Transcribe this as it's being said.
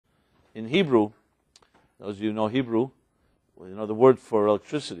in Hebrew, those of you who know Hebrew, well, you know the word for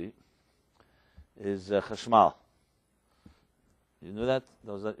electricity is chashmal. You know that?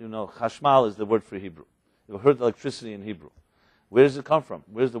 Those that you know, chashmal is the word for Hebrew. You've heard electricity in Hebrew. Where does it come from?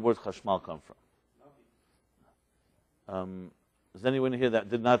 Where does the word chashmal come from? Does anyone here that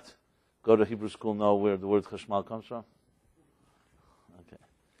did not go to Hebrew school know where the word chashmal comes from? Okay.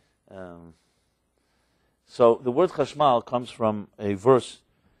 So the word chashmal comes from a verse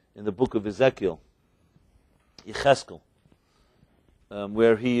in the book of Ezekiel, Yecheskel,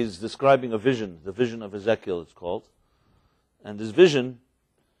 where he is describing a vision, the vision of Ezekiel it's called. And this vision,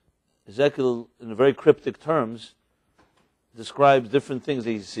 Ezekiel, in very cryptic terms, describes different things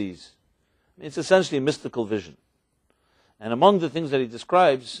that he sees. It's essentially a mystical vision. And among the things that he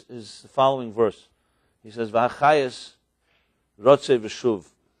describes is the following verse. He says, V'achayes rotze v'shuv.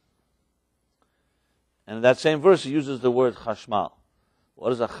 And in that same verse, he uses the word chashmal. What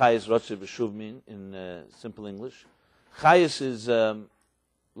does achayes rotze v'shuv mean in simple English? Chayes is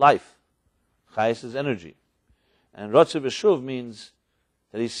life. Chayes is energy. And rotze v'shuv means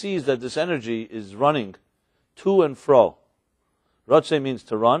that he sees that this energy is running to and fro. Rotze means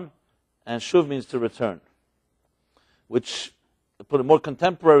to run, and shuv means to return. Which, to put a more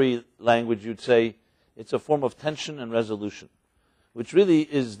contemporary language, you'd say it's a form of tension and resolution, which really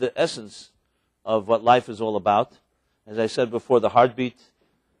is the essence of what life is all about. As I said before, the heartbeat,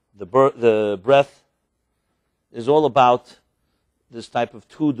 the breath is all about this type of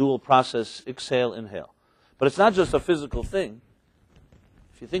two-dual process, exhale, inhale. But it's not just a physical thing.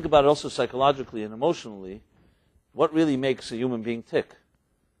 If you think about it also psychologically and emotionally, what really makes a human being tick?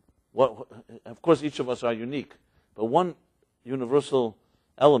 Of course, each of us are unique, but one universal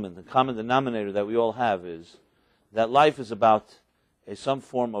element, the common denominator that we all have is that life is about some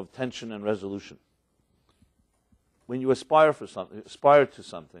form of tension and resolution. When you aspire to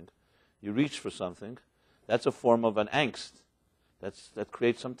something, you reach for something, that's a form of an angst that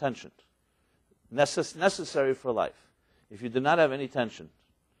creates some tension. Necessary for life. If you do not have any tension,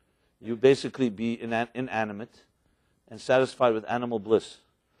 you basically be inanimate and satisfied with animal bliss.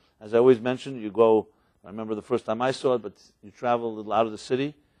 As I always mention, you go, I remember the first time I saw it, but you travel a little out of the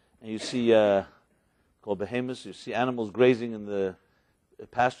city and you see, called behemoths, you see animals grazing in the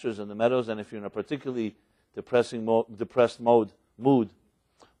pastures and the meadows, and if you're in a particularly depressed mood,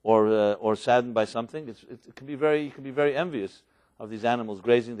 or saddened by something, it can be very envious of these animals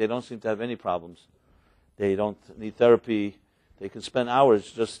grazing. They don't seem to have any problems. They don't need therapy. They can spend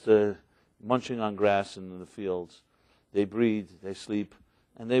hours just munching on grass in the fields. They breathe, they sleep,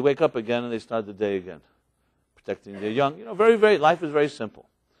 and they wake up again and they start the day again, protecting their young. You know, life is very simple.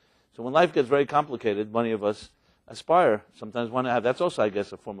 So when life gets very complicated, many of us aspire, sometimes want to have, that's also, I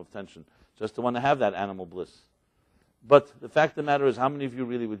guess, a form of tension, just to want to have that animal bliss. But the fact of the matter is, how many of you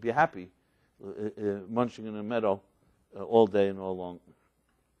really would be happy munching in a meadow all day and all long?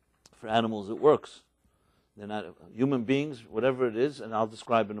 For animals, it works. They're not human beings, whatever it is, and I'll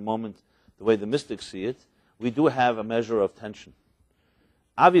describe in a moment the way the mystics see it. We do have a measure of tension.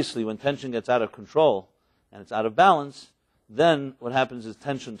 Obviously, when tension gets out of control and it's out of balance, then what happens is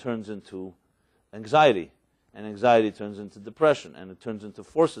tension turns into anxiety, and anxiety turns into depression, and it turns into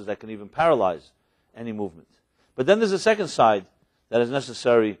forces that can even paralyze any movement. But then there's a second side that is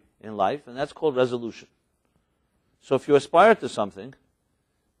necessary in life, and that's called resolution. So if you aspire to something,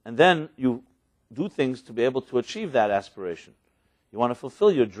 and then you do things to be able to achieve that aspiration, you want to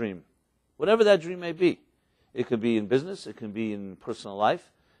fulfill your dream, whatever that dream may be. It could be in business, it can be in personal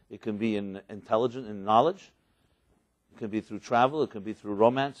life, it can be in intelligence, in knowledge, it can be through travel, it can be through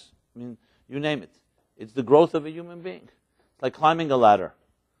romance. I mean, you name it. It's the growth of a human being. It's like climbing a ladder.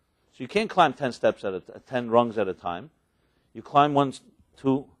 So you can't climb 10 steps 10 rungs at a time. You climb 1,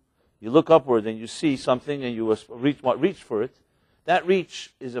 2, you look upward and you see something and you reach for it. That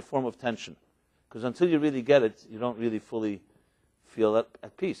reach is a form of tension. Because until you really get it, you don't really fully feel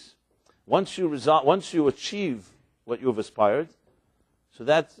at peace. Once you achieve what you have aspired, so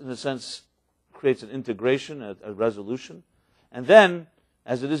that, in a sense, creates an integration, a resolution. And then,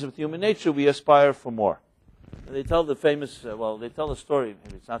 as it is with human nature, we aspire for more. And they tell the famous, they tell a story,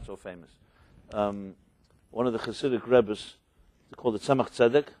 maybe it's not so famous. One of the Hasidic Rebbes, called it Tzemach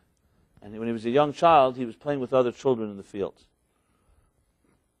Tzedek, and when he was a young child, he was playing with other children in the field.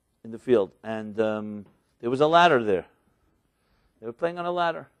 And there was a ladder there. They were playing on a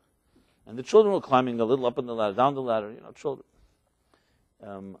ladder. And the children were climbing a little up on the ladder, down the ladder, children.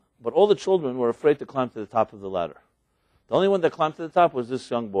 But all the children were afraid to climb to the top of the ladder. The only one that climbed to the top was this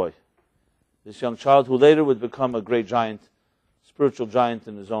young boy, this young child who later would become a great giant, spiritual giant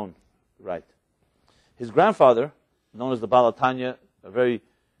in his own right. His grandfather, known as the Baal Tanya, a very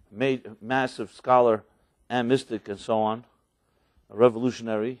massive scholar and mystic and so on, a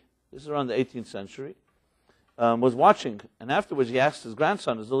revolutionary. This is around the 18th century. Was watching, and afterwards he asked his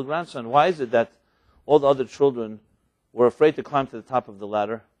little grandson, why is it that all the other children were afraid to climb to the top of the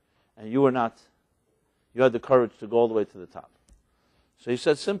ladder, and you were not? You had the courage to go all the way to the top. So he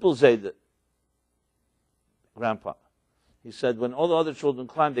said, simple Zayd, Grandpa. He said, when all the other children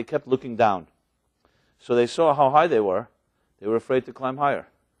climbed, they kept looking down. So they saw how high they were afraid to climb higher.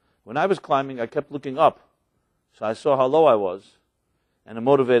 When I was climbing, I kept looking up. So I saw how low I was, and it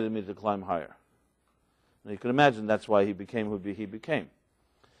motivated me to climb higher. And you can imagine that's why he became who he became.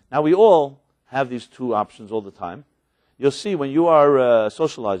 Now we all have these two options all the time. You'll see when you are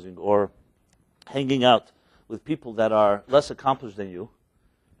socializing or hanging out with people that are less accomplished than you,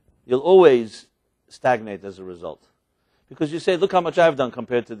 you'll always stagnate as a result. Because you say, look how much I've done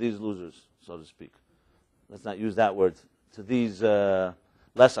compared to these losers, so to speak. Let's not use that word. To these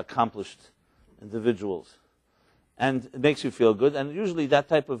less accomplished individuals. And it makes you feel good. And usually that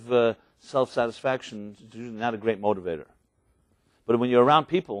type of self-satisfaction is usually not a great motivator. But when you're around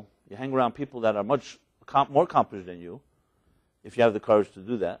people, you hang around people that are much more accomplished than you, if you have the courage to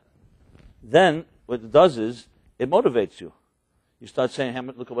do that, then what it does is it motivates you. You start saying, hey,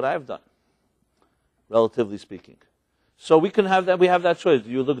 look at what I've done, relatively speaking. So we can have that. We have that choice. Do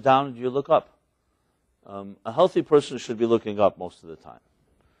you look down or do you look up? A healthy person should be looking up most of the time.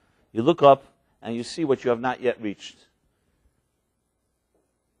 You look up and you see what you have not yet reached.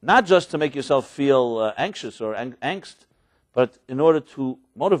 Not just to make yourself feel anxious or angst, but in order to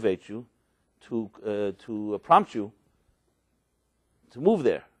motivate you, to prompt you to move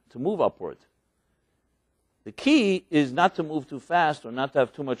there, to move upward. The key is not to move too fast or not to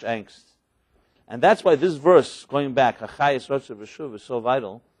have too much angst. And that's why this verse, going back, Achayis Rotze V'Shuv, is so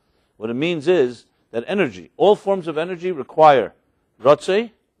vital. What it means is that energy, all forms of energy require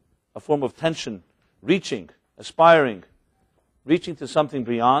Rotze, a form of tension, reaching, aspiring, reaching to something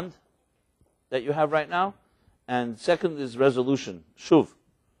beyond that you have right now. And second is resolution, Shuv,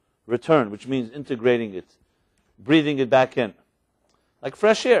 return, which means integrating it, breathing it back in. Like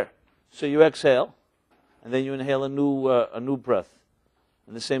fresh air. So you exhale, and then you inhale a new breath.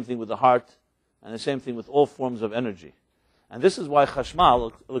 And the same thing with the heart, and the same thing with all forms of energy. And this is why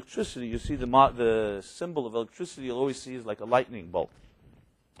chashmal, electricity, you see the symbol of electricity you'll always see is like a lightning bolt,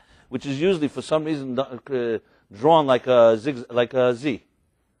 which is usually for some reason drawn like a Z, like a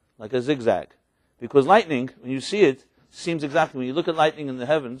zigzag. Because lightning, when you see it, seems exactly, when you look at lightning in the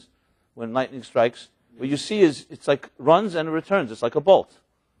heavens, when lightning strikes, what you see is it's like runs and it returns. It's like a bolt.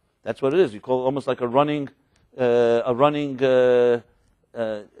 That's what it is. You call it almost like a running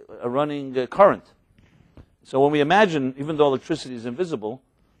current. So when we imagine, even though electricity is invisible,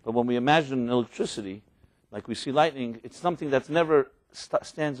 but when we imagine electricity, like we see lightning, it's something that's never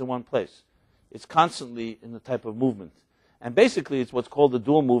stands in one place. It's constantly in the type of movement. And basically it's what's called the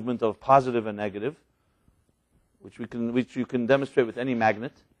dual movement of positive and negative, which you can demonstrate with any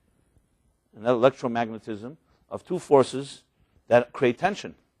magnet, and that electromagnetism of two forces that create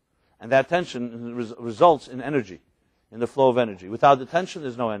tension. And that tension results in energy, in the flow of energy. Without the tension,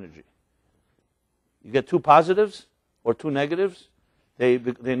 there's no energy. You get two positives or two negatives, they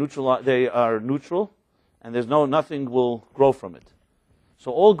are neutral, and there's nothing will grow from it.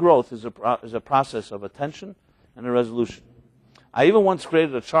 So all growth is a process of a tension and a resolution. I even once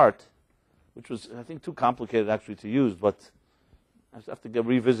created a chart, which was, I think, too complicated actually to use, but I have to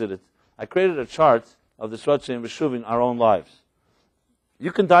revisit it. I created a chart of the Srotze and V'Shuv in our own lives.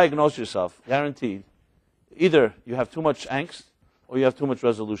 You can diagnose yourself, guaranteed. Either you have too much angst or you have too much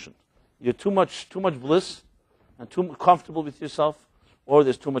resolution. You're too much bliss and too comfortable with yourself, or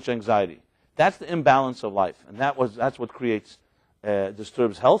there's too much anxiety. That's the imbalance of life, and that's what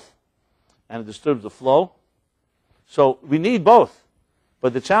disturbs health, and it disturbs the flow. So we need both,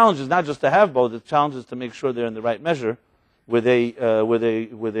 but the challenge is not just to have both. The challenge is to make sure they're in the right measure, where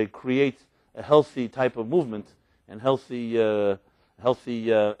they create a healthy type of movement and healthy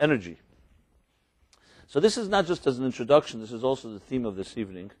energy. So this is not just as an introduction. This is also the theme of this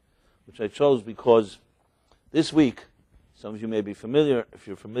evening, which I chose because this week, some of you may be familiar, if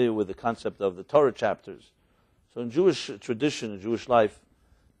you're familiar with the concept of the Torah chapters. So in Jewish tradition, in Jewish life,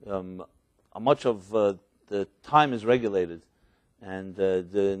 much of the time is regulated and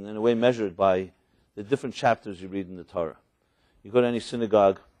in a way measured by the different chapters you read in the Torah. You go to any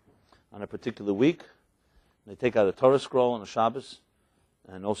synagogue on a particular week, they take out a Torah scroll on a Shabbos,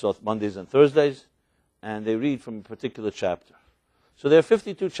 and also Mondays and Thursdays, and they read from a particular chapter. So there are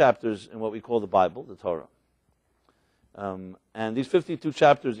 52 chapters in what we call the Bible, the Torah. And these 52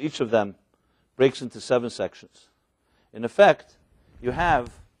 chapters, each of them breaks into 7 sections. In effect, you have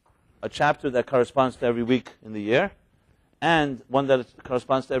a chapter that corresponds to every week in the year, and one that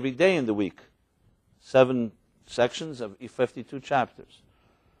corresponds to every day in the week. 7 sections of 52 chapters.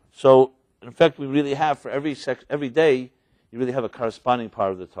 So, in fact, we really have, for every day, you really have a corresponding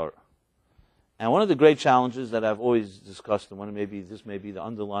part of the Torah. And one of the great challenges that I've always discussed, and this may be the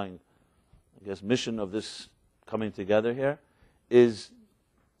underlying, mission of this coming together here, is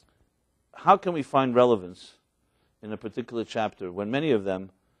how can we find relevance in a particular chapter when many of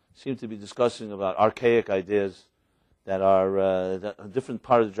them seem to be discussing about archaic ideas that are a different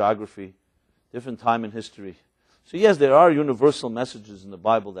part of the geography, different time in history. So yes, there are universal messages in the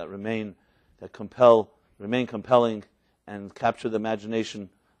Bible that remain compelling and capture the imagination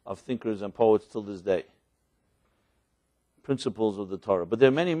of thinkers and poets till this day. Principles of the Torah. But there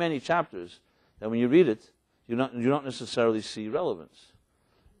are many, many chapters that when you read it, you don't necessarily see relevance.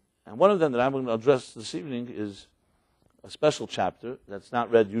 And one of them that I'm going to address this evening is a special chapter that's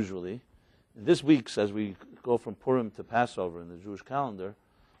not read usually. This week's, as we go from Purim to Passover in the Jewish calendar,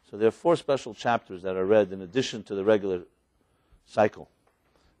 so there are 4 special chapters that are read in addition to the regular cycle,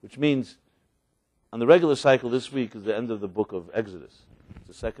 which means on the regular cycle this week is the end of the book of Exodus. It's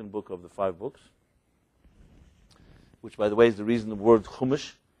the second book of the 5 books, which, by the way, is the reason the word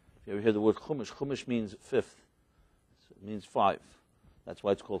Chumash. If you ever hear the word Chumash, Chumash means 5th. So it means 5. That's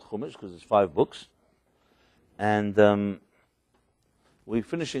why it's called Chumash, because it's 5 books. And we're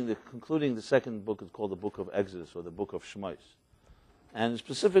concluding the second book is called the book of Exodus, or the book of Shemais. And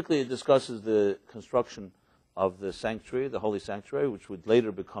specifically it discusses the construction of the sanctuary, the holy sanctuary, which would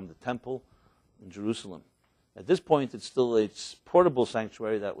later become the temple in Jerusalem. At this point, it's still a portable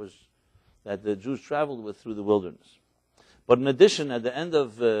sanctuary that the Jews traveled with through the wilderness. But in addition, at the end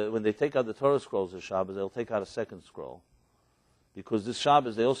of, when they take out the Torah scrolls of Shabbos, they'll take out a second scroll. Because this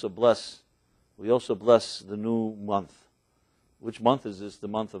Shabbos, we also bless the new month. Which month is this? The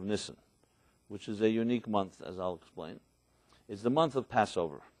month of Nisan, which is a unique month, as I'll explain. It's the month of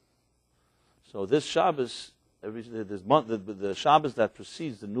Passover. So this Shabbos, the Shabbos that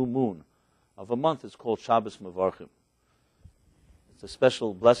precedes the new moon of a month is called Shabbos Mevarchim. It's a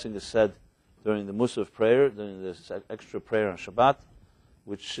special blessing is said during the Musaf prayer, during this extra prayer on Shabbat,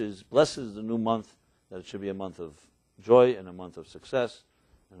 which blesses the new month, that it should be a month of joy and a month of success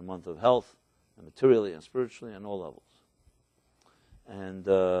and a month of health, and materially and spiritually and all levels. And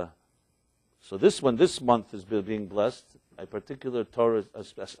so this month is being blessed. A particular Torah,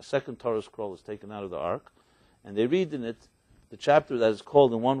 a second Torah scroll is taken out of the ark, and they read in it the chapter that is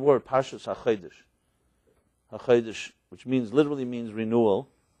called in one word Parshas HaChodesh. HaChodesh, which literally means renewal,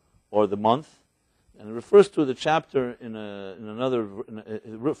 or the month, and it refers to the chapter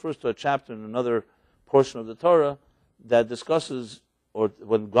it refers to a chapter in another portion of the Torah that discusses, or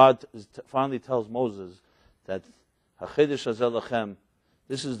when God finally tells Moses that HaChodesh Hazeh Lachem,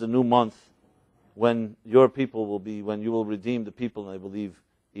 this is the new month when your people when you will redeem the people and they will leave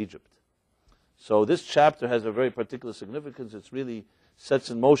Egypt. So this chapter has a very particular significance. It really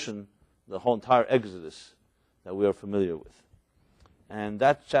sets in motion the whole entire Exodus that we are familiar with. And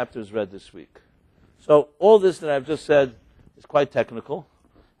that chapter is read this week. So all this that I've just said is quite technical,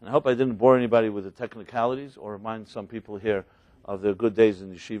 and I hope I didn't bore anybody with the technicalities or remind some people here of their good days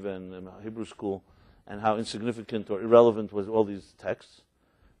in yeshiva and Hebrew school and how insignificant or irrelevant was all these texts.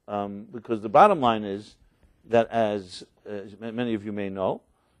 Because the bottom line is that, as many of you may know,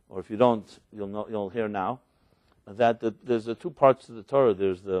 or if you don't, you'll hear now, that there's the 2 parts to the Torah.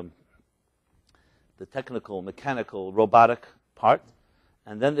 There's the technical, mechanical, robotic part,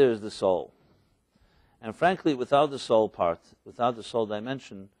 and then there's the soul. And frankly, without the soul part, without the soul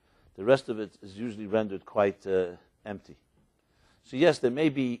dimension, the rest of it is usually rendered quite empty. So yes, there may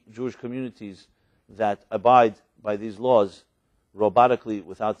be Jewish communities that abide by these laws robotically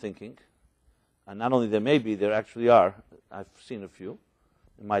without thinking. And not only there may be, there actually are. I've seen a few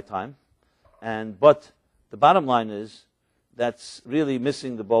in my time. But the bottom line is that's really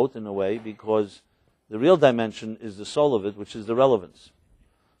missing the boat in a way, because the real dimension is the soul of it, which is the relevance.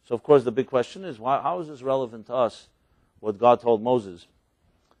 So of course the big question is, how is this relevant to us, what God told Moses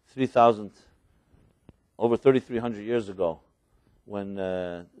over 3,300 years ago when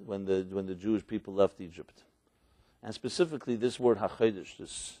the Jewish people left Egypt? And specifically this word HaChodesh,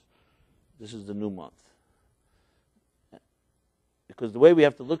 this is the new month. Because the way we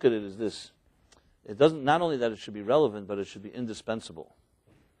have to look at it is this: it doesn't, not only that it should be relevant, but it should be indispensable.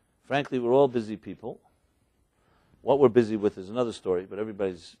 Frankly, we're all busy people. What we're busy with is another story, but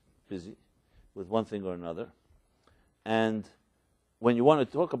everybody's busy with one thing or another. And when you want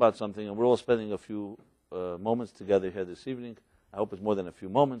to talk about something, and we're all spending a few moments together here this evening, I hope it's more than a few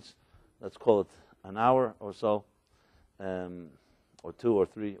moments, let's call it an hour or so, or 2 or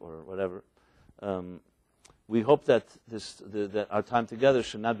 3 or whatever. We hope that that our time together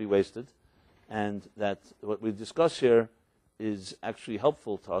should not be wasted, and that what we discuss here is actually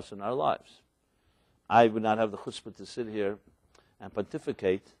helpful to us in our lives. I would not have the chutzpah to sit here and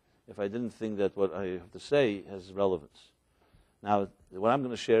pontificate if I didn't think that what I have to say has relevance. Now, what I'm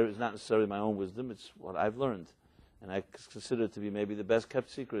going to share is not necessarily my own wisdom, it's what I've learned. And I consider it to be maybe the best kept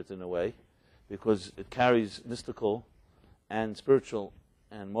secret in a way, because it carries mystical and spiritual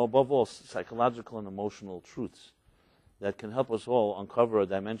and, more above all, psychological and emotional truths that can help us all uncover a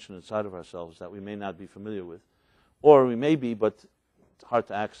dimension inside of ourselves that we may not be familiar with. Or we may be, but it's hard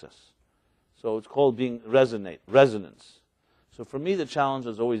to access. So it's called being resonance. So for me, the challenge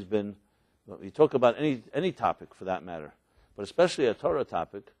has always been, when we talk about any topic for that matter, but especially a Torah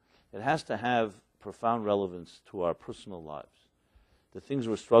topic, it has to have profound relevance to our personal lives. The things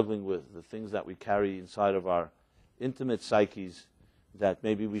we're struggling with, the things that we carry inside of our intimate psyches that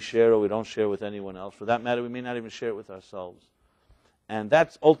maybe we share or we don't share with anyone else. For that matter, we may not even share it with ourselves. And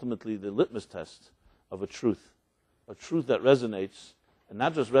that's ultimately the litmus test of a truth that resonates, and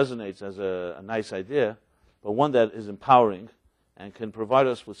not just resonates as a nice idea, but one that is empowering and can provide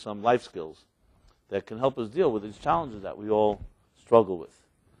us with some life skills that can help us deal with these challenges that we all struggle with.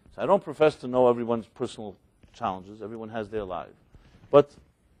 So I don't profess to know everyone's personal challenges. Everyone has their life. But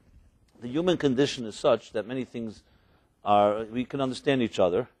the human condition is such that many things we can understand each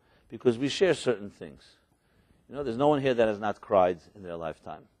other because we share certain things. You know, there's no one here that has not cried in their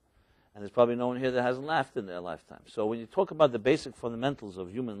lifetime. And there's probably no one here that hasn't laughed in their lifetime. So when you talk about the basic fundamentals of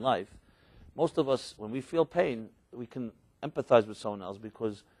human life, most of us, when we feel pain, we can empathize with someone else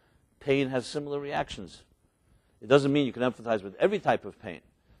because pain has similar reactions. It doesn't mean you can empathize with every type of pain.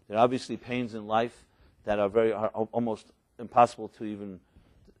 There are obviously pains in life that are almost impossible to even,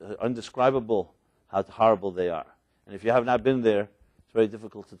 undescribable how horrible they are. And if you have not been there, it's very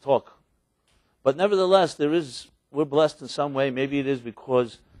difficult to talk. But nevertheless, we're blessed in some way. Maybe it is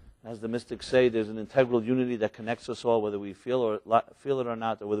because, as the mystics say, there's an integral unity that connects us all, whether we feel it or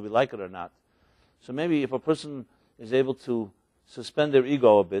not, or whether we like it or not. So maybe if a person is able to suspend their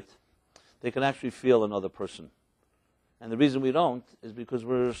ego a bit, they can actually feel another person. And the reason we don't is because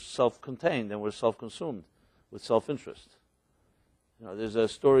we're self-contained and we're self-consumed with self-interest. You know, there's a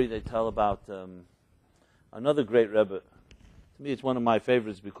story they tell about another great Rebbe. To me, it's one of my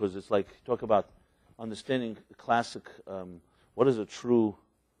favorites because it's like, talk about understanding the classic, what is a true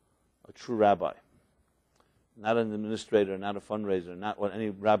rabbi. Not an administrator, not a fundraiser, not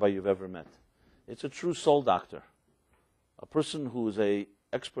any rabbi you've ever met. It's a true soul doctor, a person who is an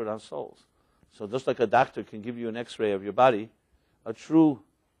expert on souls. So just like a doctor can give you an x-ray of your body, a true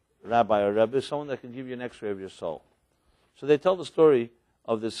rabbi or rebbe is someone that can give you an x-ray of your soul. So they tell the story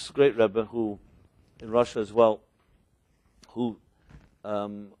of this great rebbe who, in Russia as well, who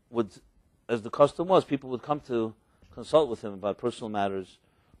would, as the custom was, people would come to consult with him about personal matters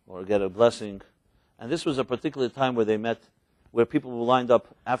or get a blessing. And this was a particular time where they met, where people were lined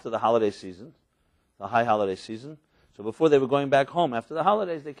up after the holiday season, the high holiday season. So before they were going back home after the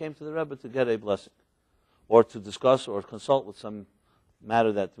holidays, they came to the Rebbe to get a blessing or to discuss or consult with some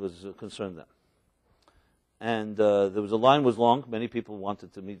matter that was concerned them. And the line was long. Many people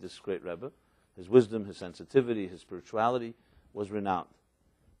wanted to meet this great Rebbe. His wisdom, his sensitivity, his spirituality was renowned.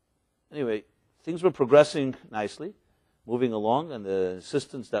 Anyway, things were progressing nicely, moving along, and the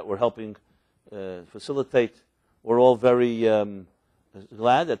assistants that were helping facilitate were all very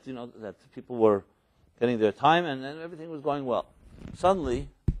glad that that people were getting their time and everything was going well. Suddenly,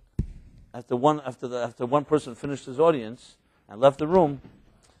 after one person finished his audience and left the room,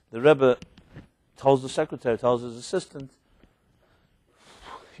 the Rebbe tells his assistant,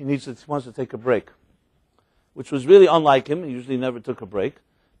 he wants to take a break, which was really unlike him. He usually never took a break,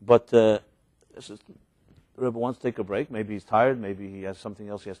 but the Rebbe wants to take a break. Maybe he's tired, maybe he has something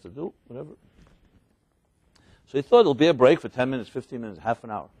else he has to do, whatever. So he thought it'll be a break for 10 minutes, 15 minutes, half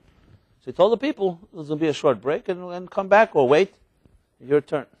an hour. So he told the people there's going to be a short break and come back or wait, your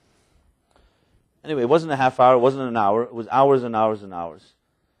turn. Anyway, it wasn't a half hour, it wasn't an hour, it was hours and hours and hours.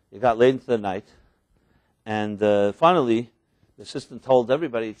 It got late into the night, and finally, the assistant told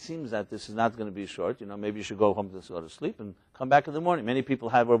everybody, it seems that this is not going to be short. Maybe you should go home to go to sleep and come back in the morning. Many people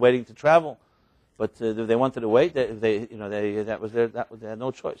were waiting to travel, but if they wanted to wait, they had no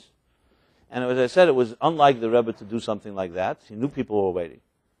choice. And as I said, it was unlike the Rebbe to do something like that. He knew people were waiting.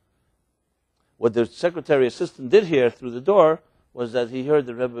 What the secretary assistant did hear through the door was that he heard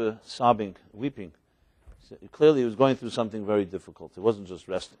the Rebbe sobbing, weeping. So clearly he was going through something very difficult. It wasn't just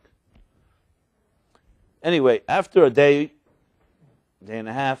resting. Anyway, after a day and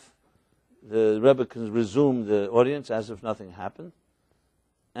a half, the Rebbe can resume the audience as if nothing happened.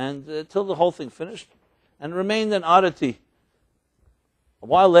 and till the whole thing finished, and remained an oddity. A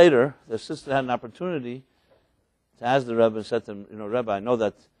while later, the sister had an opportunity to ask the Rebbe and said to him, Rebbe, I know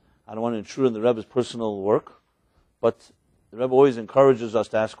that I don't want to intrude on the Rebbe's personal work, but the Rebbe always encourages us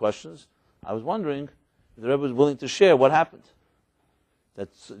to ask questions. I was wondering if the Rebbe was willing to share what happened. That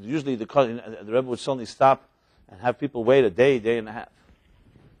usually the Rebbe would suddenly stop and have people wait a day and a half.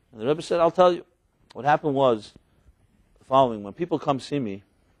 And the Rebbe said, I'll tell you. What happened was the following. When people come see me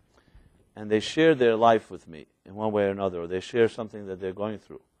and they share their life with me in one way or another, or they share something that they're going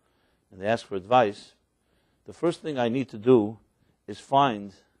through, and they ask for advice, the first thing I need to do is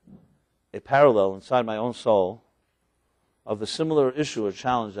find a parallel inside my own soul of the similar issue or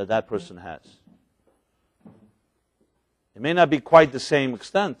challenge that that person has. It may not be quite the same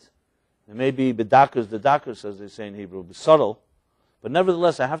extent. It may be bedakas the dakas, as they say in Hebrew, be subtle, but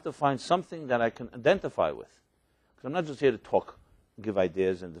nevertheless I have to find something that I can identify with. Because I'm not just here to talk, give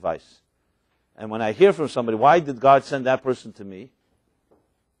ideas and advice. And when I hear from somebody, why did God send that person to me?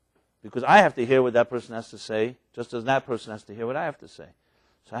 Because I have to hear what that person has to say, just as that person has to hear what I have to say.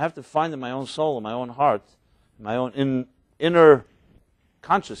 So I have to find in my own soul, in my own heart, in my own inner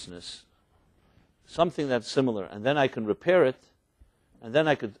consciousness, something that's similar. And then I can repair it, and then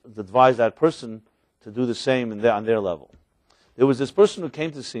I could advise that person to do the same on their level. There was this person who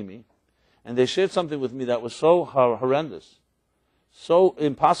came to see me, and they shared something with me that was so horrendous, so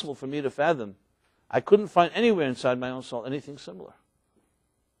impossible for me to fathom. I couldn't find anywhere inside my own soul anything similar.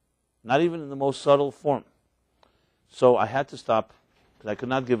 Not even in the most subtle form. So I had to stop, because I could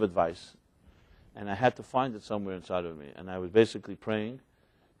not give advice. And I had to find it somewhere inside of me. And I was basically praying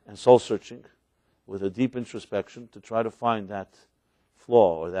and soul-searching with a deep introspection to try to find that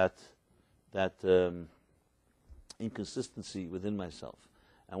flaw or that inconsistency within myself.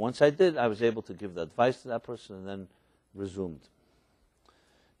 And once I did, I was able to give the advice to that person and then resumed.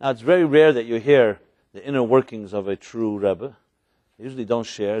 Now, it's very rare that you hear the inner workings of a true Rebbe. They usually don't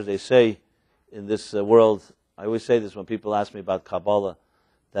share. They say in this world, I always say this when people ask me about Kabbalah,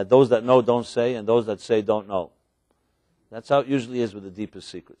 that those that know don't say, and those that say don't know. That's how it usually is with the deepest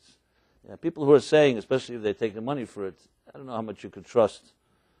secrets. Yeah, people who are saying, especially if they take the money for it, I don't know how much you could trust.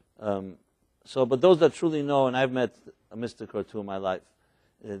 But those that truly know, and I've met a mystic or two in my life,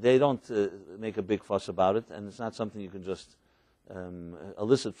 they don't make a big fuss about it, and it's not something you can just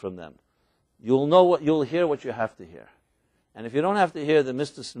elicit from them. You'll hear what you have to hear. And if you don't have to hear the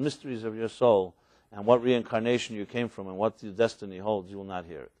mysteries of your soul and what reincarnation you came from and what your destiny holds, you will not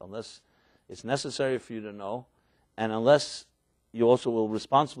hear it. Unless it's necessary for you to know, and unless you also will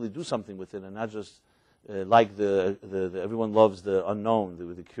responsibly do something with it and not just like everyone loves the unknown,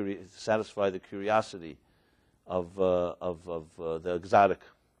 to satisfy the curiosity of the exotic.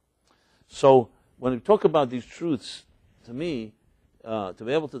 So when we talk about these truths, to me, to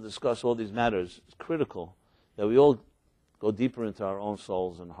be able to discuss all these matters, it's critical that we all go deeper into our own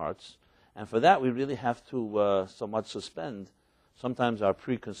souls and hearts. And for that, we really have to somewhat suspend sometimes our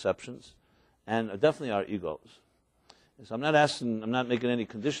preconceptions and definitely our egos. So I'm not making any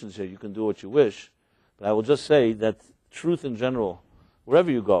conditions here. You can do what you wish. But I will just say that truth in general, wherever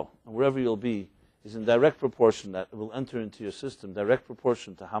you go and wherever you'll be, is in direct proportion that it will enter into your system, direct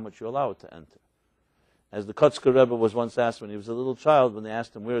proportion to how much you allow it to enter. As the Kotzker Rebbe was once asked when he was a little child, when they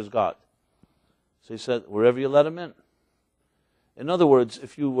asked him, where is God? So he said, wherever you let him in. In other words,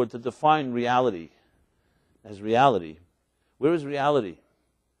 if you were to define reality as reality, where is reality?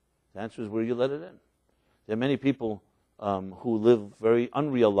 The answer is where you let it in. There are many people who live very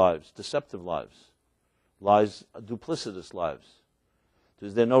unreal lives, deceptive lives, duplicitous lives.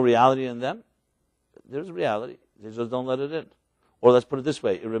 Is there no reality in them? There's reality. They just don't let it in. Or let's put it this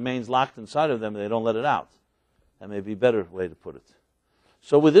way, it remains locked inside of them and they don't let it out. That may be a better way to put it.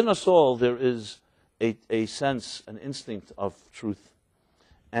 So within us all, there is a sense, an instinct of truth.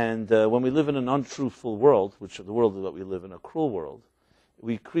 And when we live in an untruthful world, which the world that we live in, a cruel world,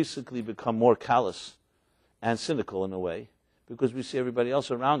 we increasingly become more callous and cynical in a way, because we see everybody else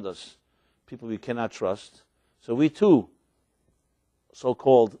around us, people we cannot trust. So we too,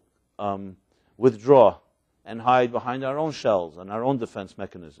 so-called, withdraw and hide behind our own shells and our own defense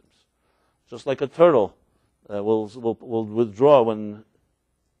mechanisms. Just like a turtle will withdraw when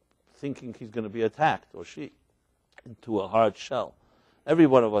thinking he's going to be attacked, or she, into a hard shell. Every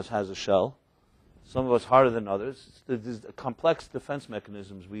one of us has a shell, some of us harder than others. There's complex defense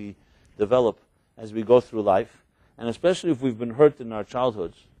mechanisms we develop as we go through life, and especially if we've been hurt in our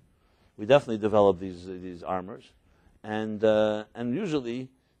childhoods, we definitely develop these armors. And usually,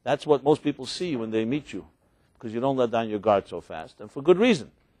 that's what most people see when they meet you, because you don't let down your guard so fast, and for good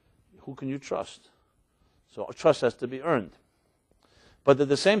reason. Who can you trust? So trust has to be earned. But at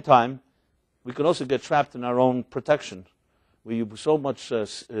the same time, we can also get trapped in our own protection, where you're so much,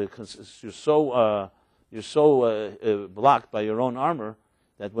 you're so blocked by your own armor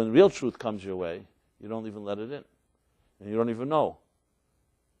that when real truth comes your way, you don't even let it in, and you don't even know.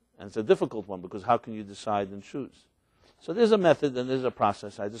 And it's a difficult one, because how can you decide and choose? So there's a method and there's a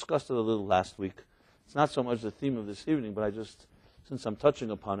process. I discussed it a little last week. It's not so much the theme of this evening, but since I'm touching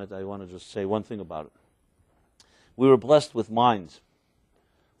upon it, I want to just say one thing about it. We were blessed with minds,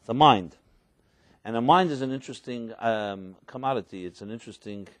 the mind. And a mind is an interesting commodity. It's an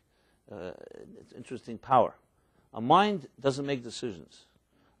interesting power. A mind doesn't make decisions.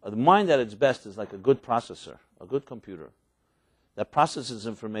 The mind at its best is like a good processor, a good computer that processes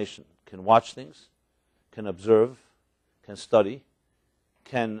information, can watch things, can observe, can study,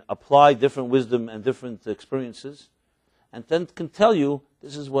 can apply different wisdom and different experiences, and then can tell you,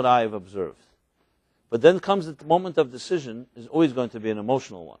 this is what I have observed. But then comes the moment of decision, is always going to be an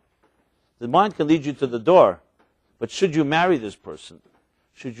emotional one. The mind can lead you to the door, but should you marry this person?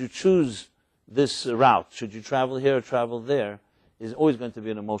 Should you choose this route? Should you travel here or travel there? Is always going to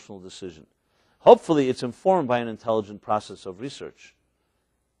be an emotional decision. Hopefully it's informed by an intelligent process of research.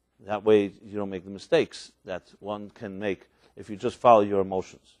 That way you don't make the mistakes that one can make if you just follow your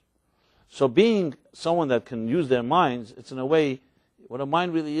emotions. So being someone that can use their minds, it's in a way, what a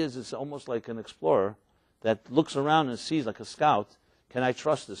mind really is, it's almost like an explorer that looks around and sees like a scout, can I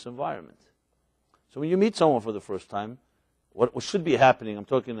trust this environment? So when you meet someone for the first time, what should be happening, I'm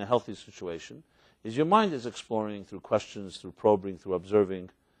talking in a healthy situation, is your mind is exploring through questions, through probing, through observing.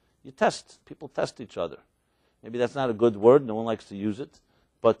 You test. People test each other. Maybe that's not a good word. No one likes to use it.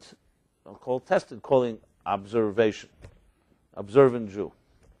 But I'll call tested, calling observation. Observant Jew.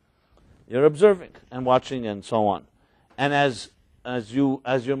 You're observing and watching and so on. And as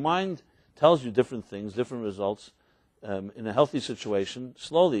your mind tells you different things, different results, in a healthy situation,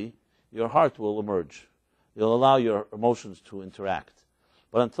 slowly your heart will emerge. You'll allow your emotions to interact.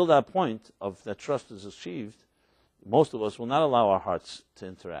 But until that point of that trust is achieved, most of us will not allow our hearts to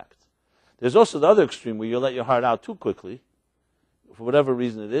interact. There's also the other extreme where you let your heart out too quickly, for whatever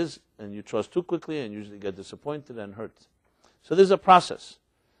reason it is, and you trust too quickly and usually get disappointed and hurt. So there's a process.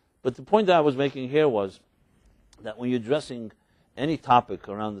 But the point that I was making here was that when you're addressing any topic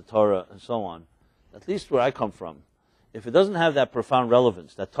around the Torah and so on, at least where I come from, if it doesn't have that profound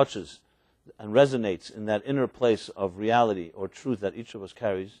relevance that touches and resonates in that inner place of reality or truth that each of us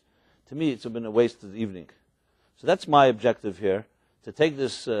carries, to me it's been a wasted evening. So that's my objective here, to take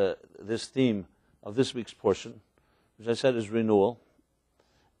this theme of this week's portion, which I said is renewal,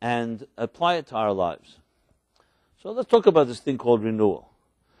 and apply it to our lives. So let's talk about this thing called renewal.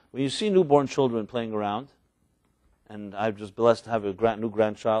 When you see newborn children playing around, and I'm just blessed to have a new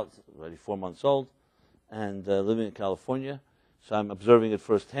grandchild, already 4 months old, and living in California, so I'm observing it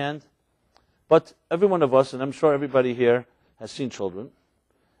firsthand. But every one of us, and I'm sure everybody here, has seen children,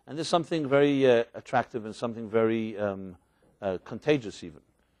 and there's something very attractive and something very contagious even.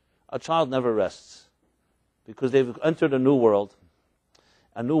 A child never rests, because they've entered a new world,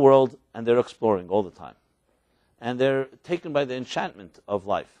 and they're exploring all the time. And they're taken by the enchantment of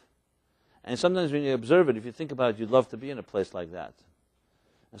life. And sometimes when you observe it, if you think about it, you'd love to be in a place like that.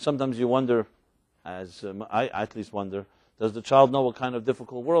 And sometimes you wonder, as I at least wonder, does the child know what kind of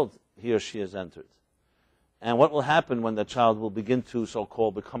difficult world he or she has entered? And what will happen when the child will begin to,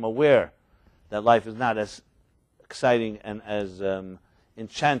 so-called, become aware that life is not as exciting and as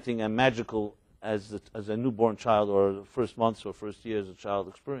enchanting and magical as a newborn child or the first months or first years a child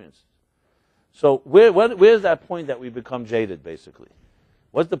experiences? So where's that point that we become jaded, basically?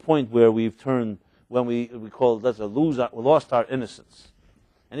 What's the point where we've turned, when we call it, we lost our innocence?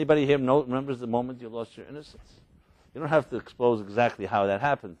 Anybody here remembers the moment you lost your innocence? You don't have to expose exactly how that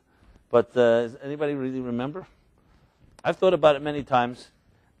happened. But does anybody really remember? I've thought about it many times.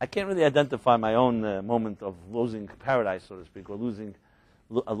 I can't really identify my own moment of losing paradise, so to speak, or losing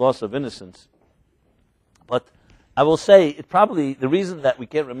a loss of innocence. But I will say, it probably, the reason that we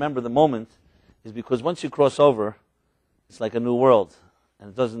can't remember the moment is because once you cross over, it's like a new world, and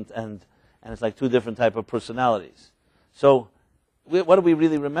it doesn't, and it's like two different type of personalities. So, what do we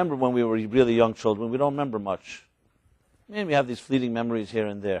really remember when we were really young children? We don't remember much. Maybe we have these fleeting memories here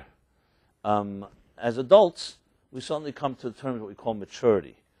and there. As adults, we suddenly come to the term of what we call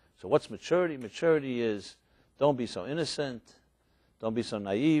maturity. So, what's maturity? Maturity is, don't be so innocent, don't be so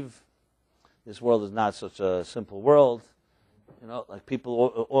naive. This world is not such a simple world. You know, like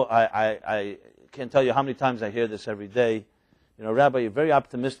people, I can't tell you how many times I hear this every day. You know, Rabbi, you're very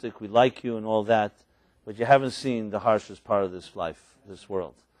optimistic, we like you and all that, but you haven't seen the harshest part of this life, this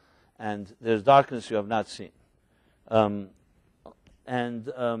world. And there's darkness you have not seen.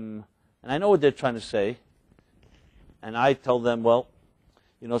 And I know what they're trying to say. And I tell them, well,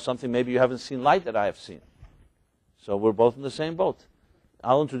 you know something, maybe you haven't seen light that I have seen. So we're both in the same boat.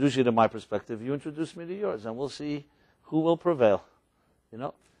 I'll introduce you to my perspective, you introduce me to yours, and we'll see who will prevail. You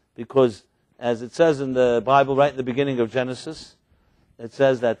know? Because as it says in the Bible, right in the beginning of Genesis, it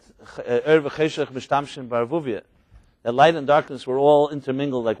says that that light and darkness were all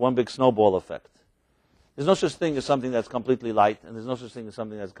intermingled like one big snowball effect. There's no such thing as something that's completely light, and there's no such thing as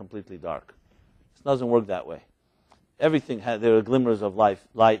something that's completely dark. It doesn't work that way. Everything there are glimmers of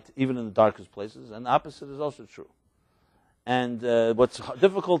light, even in the darkest places, and the opposite is also true. And what's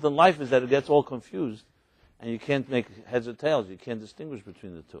difficult in life is that it gets all confused, and you can't make heads or tails. You can't distinguish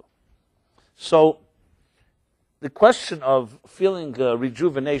between the two. So, the question of feeling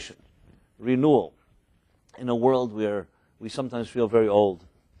rejuvenation, renewal, in a world where we sometimes feel very old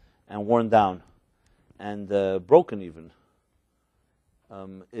and worn down and broken even,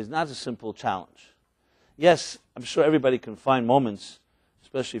 is not a simple challenge. Yes, I'm sure everybody can find moments,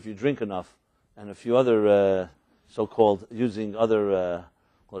 especially if you drink enough, and a few other so-called using other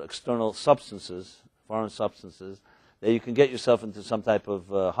external substances, foreign substances, that you can get yourself into some type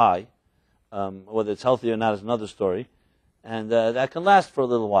of high. Whether it's healthy or not is another story, and that can last for a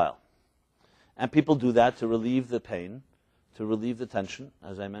little while. And people do that to relieve the pain, to relieve the tension,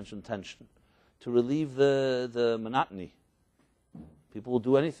 as I mentioned, tension, to relieve the monotony. People will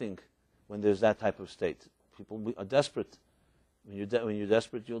do anything when there's that type of state. People are desperate. When you're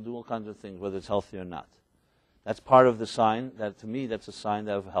desperate, you'll do all kinds of things, whether it's healthy or not. That's part of the sign, that to me, that's a sign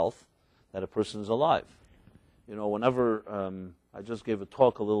of health, that a person is alive. You know, whenever, I just gave a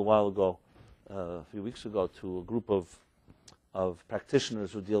talk a little while ago, a few weeks ago, to a group of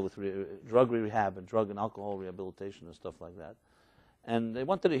practitioners who deal with drug rehab and drug and alcohol rehabilitation and stuff like that. And they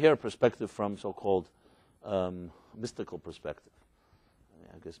wanted to hear a perspective from so-called mystical perspective.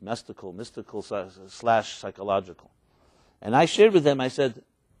 I guess mystical / psychological. And I shared with them, I said,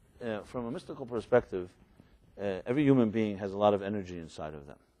 from a mystical perspective, every human being has a lot of energy inside of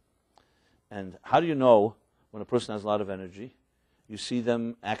them. And how do you know when a person has a lot of energy? You see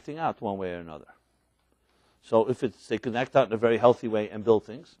them acting out one way or another. So if they can act out in a very healthy way and build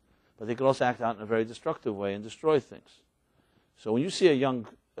things, but they can also act out in a very destructive way and destroy things. So when you see a young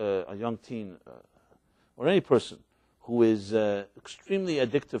teen or any person who is extremely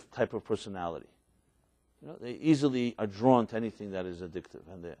addictive type of personality, you know, they easily are drawn to anything that is addictive.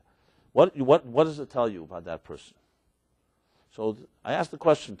 And what does it tell you about that person? So I asked the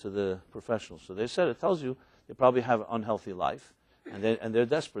question to the professionals. So they said it tells you they probably have an unhealthy life, and they're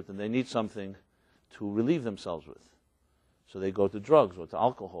desperate, and they need something to relieve themselves with. So they go to drugs or to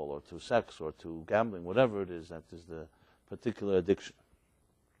alcohol or to sex or to gambling, whatever it is that is the particular addiction.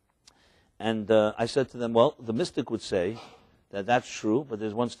 And I said to them, well, the mystic would say that that's true, but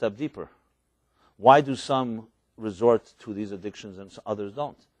there's one step deeper. Why do some resort to these addictions and others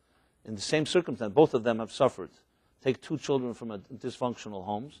don't? In the same circumstance, both of them have suffered. Take two children from dysfunctional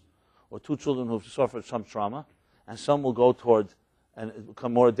homes, or two children who've suffered some trauma, and some will go toward and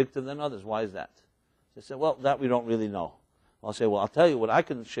become more addictive than others. Why is that? They say, well, that we don't really know. I'll say, well, I'll tell you what I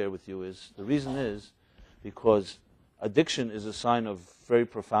can share with you is, the reason is because addiction is a sign of very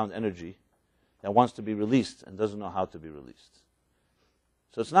profound energy that wants to be released and doesn't know how to be released.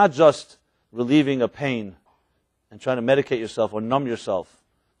 So it's not just relieving a pain and trying to medicate yourself or numb yourself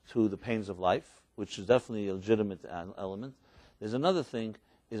to the pains of life, which is definitely a legitimate element. There's another thing,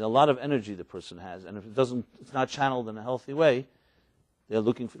 is a lot of energy the person has, and if it's not channeled in a healthy way, they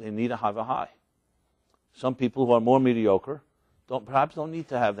need to have a high. Some people who are more mediocre perhaps don't need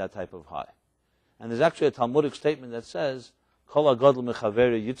to have that type of high. And there's actually a Talmudic statement that says, Kol hagadol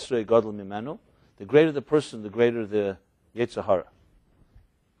mechaveri yitzrei gadol mimenu. The greater the person, the greater the yetzer hara.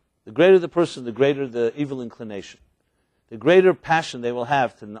 The greater the person, the greater the evil inclination. The greater passion they will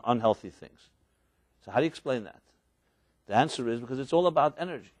have to unhealthy things. So how do you explain that? The answer is because it's all about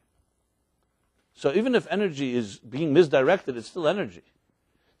energy. So even if energy is being misdirected, it's still energy.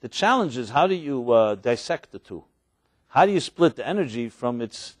 The challenge is, how do you dissect the two? How do you split the energy from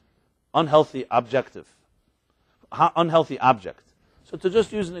its unhealthy object? So to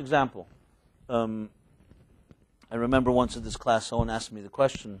just use an example, I remember once in this class, someone asked me the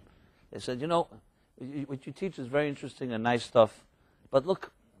question. They said, you know, what you teach is very interesting and nice stuff, but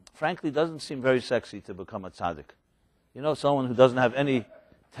look, frankly, it doesn't seem very sexy to become a tzaddik. You know, someone who doesn't have any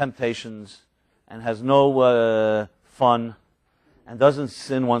temptations and has no fun and doesn't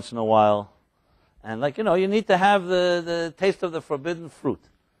sin once in a while. And you need to have the taste of the forbidden fruit.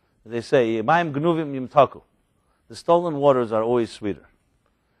 They say, "Mayim gnuvim yimtaku." The stolen waters are always sweeter.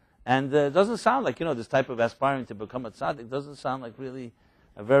 And it doesn't sound like, this type of aspiring to become a tzaddik doesn't sound like really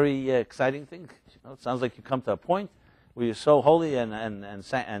a very exciting thing. It sounds like you come to a point where you're so holy and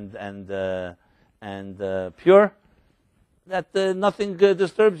pure that nothing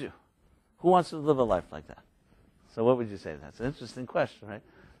disturbs you. Who wants to live a life like that? So what would you say? That's an interesting question, right?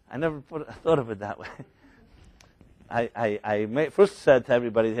 I never thought of it that way. I first said to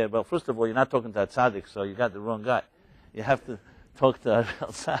everybody here, well, first of all, you're not talking to a tzaddik, so you got the wrong guy. You have to talk to a real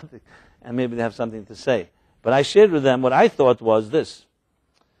tzaddik, and maybe they have something to say. But I shared with them what I thought was this.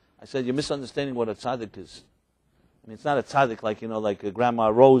 I said, you're misunderstanding what a tzaddik is. I mean, it's not a tzaddik like Grandma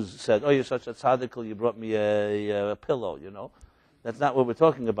Rose said, oh, you're such a tzaddik, you brought me a pillow, That's not what we're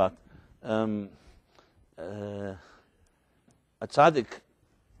talking about. A tzaddik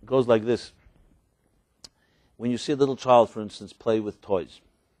goes like this. When you see a little child, for instance, play with toys,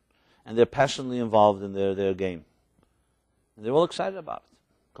 and they're passionately involved in their game, and they're all excited about it,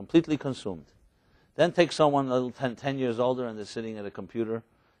 completely consumed. Then take someone a little 10 years older, and they're sitting at a computer,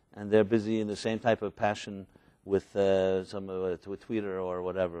 and they're busy in the same type of passion with with Twitter or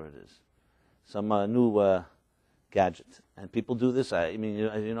whatever it is, some new gadget. And people do this. I mean,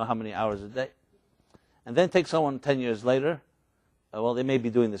 you know how many hours a day. And then take someone 10 years later. Well, they may be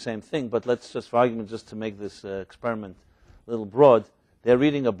doing the same thing, but let's just, for argument, just to make this experiment a little broad, they're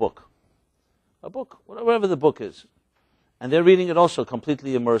reading a book, whatever the book is. And they're reading it also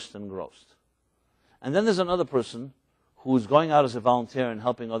completely immersed and engrossed. And then there's another person who's going out as a volunteer and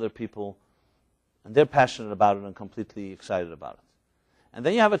helping other people, and they're passionate about it and completely excited about it. And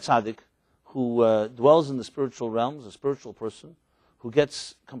then you have a tzaddik who dwells in the spiritual realms, a spiritual person, who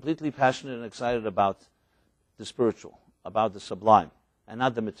gets completely passionate and excited about the spiritual, about the sublime, and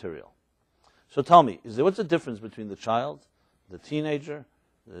not the material. So tell me, what's the difference between the child, the teenager,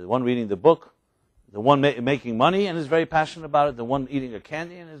 the one reading the book, the one making money and is very passionate about it, the one eating a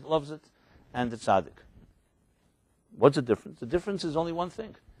candy and loves it, and the tzaddik? What's the difference? The difference is only one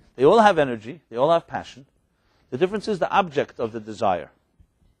thing. They all have energy, they all have passion. The difference is the object of the desire.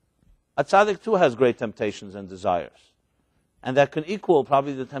 A tzaddik too has great temptations and desires, and that can equal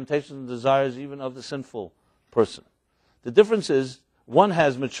probably the temptations and desires even of the sinful person. The difference is one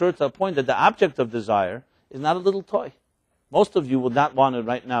has matured to a point that the object of desire is not a little toy. Most of you would not want to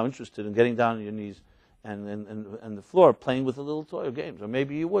right now interested in getting down on your knees and the floor playing with a little toy or games, or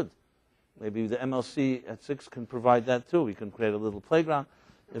maybe you would. Maybe the MLC at 6 can provide that too. We can create a little playground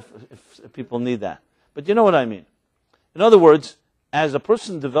if people need that. But you know what I mean. In other words, as a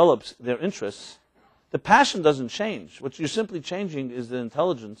person develops their interests, the passion doesn't change. What you're simply changing is the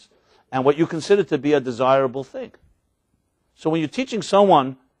intelligence and what you consider to be a desirable thing. So when you're teaching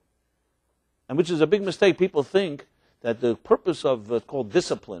someone, and which is a big mistake, people think that the purpose of what's called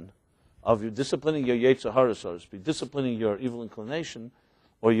discipline, of you disciplining your Yetzer Hara, so to speak, disciplining your evil inclination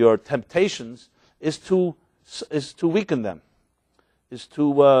or your temptations, is to weaken them, is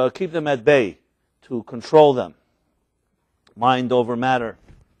to keep them at bay, to control them. Mind over matter.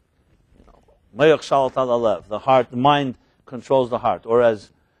 The heart, the mind controls the heart. Or as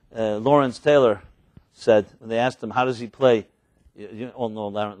Lawrence Taylor said, when they asked him, how does he play? You all know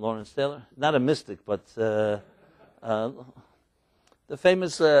Lawrence Taylor? Not a mystic, but the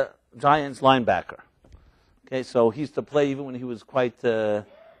famous Giants linebacker. Okay, so he used to play even when he was quite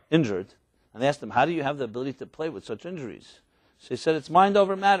injured. And they asked him, how do you have the ability to play with such injuries? So he said, it's mind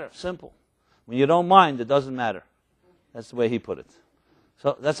over matter, simple. When you don't mind, it doesn't matter. That's the way he put it.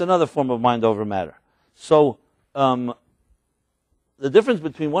 So that's another form of mind over matter. So the difference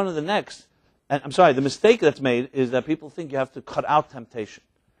between one and the next, and I'm sorry, the mistake that's made is that people think you have to cut out temptation.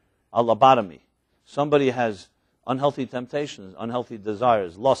 A lobotomy. Somebody has unhealthy temptations, unhealthy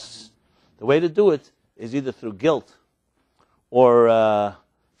desires, lusts. The way to do it is either through guilt or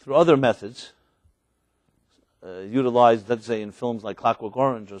through other methods, utilized, let's say, in films like Clockwork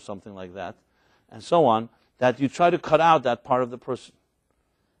Orange or something like that, and so on, that you try to cut out that part of the person.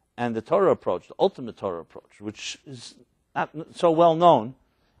 And the Torah approach, the ultimate Torah approach, which is not so well known,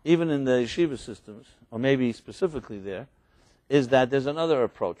 even in the yeshiva systems, or maybe specifically there, is that there's another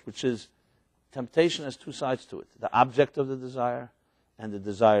approach, which is temptation has two sides to it. The object of the desire and the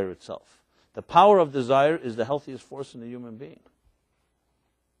desire itself. The power of desire is the healthiest force in a human being.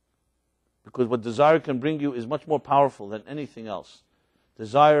 Because what desire can bring you is much more powerful than anything else.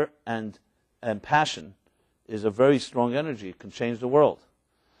 Desire and passion is a very strong energy. It can change the world.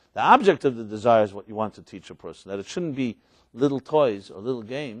 The object of the desire is what you want to teach a person, that it shouldn't be little toys or little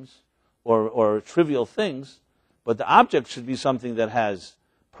games or trivial things, but the object should be something that has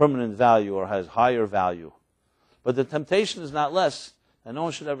permanent value or has higher value. But the temptation is not less, and no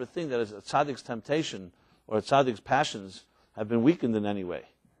one should ever think that a tzaddik's temptation or a tzaddik's passions have been weakened in any way.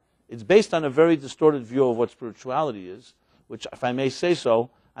 It's based on a very distorted view of what spirituality is, which, if I may say so,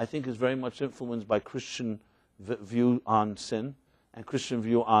 I think is very much influenced by Christian view on sin, and Christian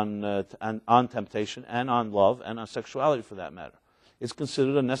view on temptation, and on love, and on sexuality for that matter. It's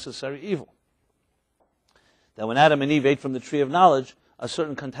considered a necessary evil. That when Adam and Eve ate from the tree of knowledge, a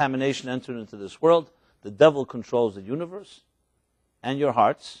certain contamination entered into this world. The devil controls the universe and your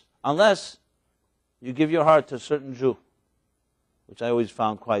hearts, unless you give your heart to a certain Jew, which I always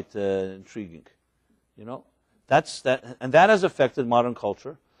found quite intriguing. You know, and that has affected modern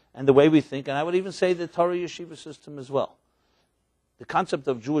culture and the way we think, and I would even say the Torah yeshiva system as well. The concept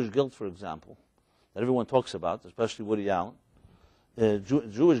of Jewish guilt, for example, that everyone talks about, especially Woody Allen,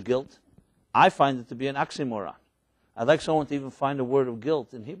 Jewish guilt, I find it to be an oxymoron. I'd like someone to even find a word of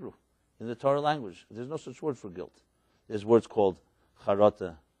guilt in Hebrew, in the Torah language. There's no such word for guilt. There's words called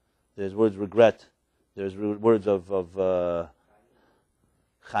charata. There's words regret. There's words of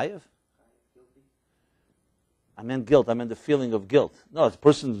chayev. I meant guilt. I meant the feeling of guilt. No, if a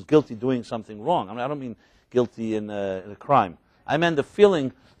person is guilty doing something wrong. I don't mean guilty in a crime. I meant the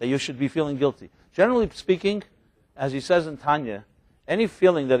feeling that you should be feeling guilty. Generally speaking, as he says in Tanya, any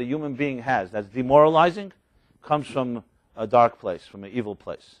feeling that a human being has that's demoralizing comes from a dark place, from an evil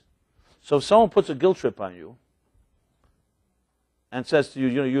place. So if someone puts a guilt trip on you and says to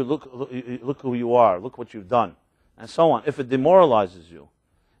you, you look who you are, look what you've done, and so on, if it demoralizes you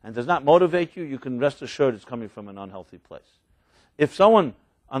and does not motivate you, you can rest assured it's coming from an unhealthy place. If someone,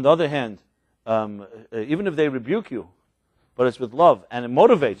 on the other hand, even if they rebuke you, but it's with love, and it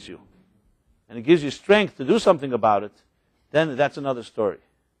motivates you, and it gives you strength to do something about it, then that's another story.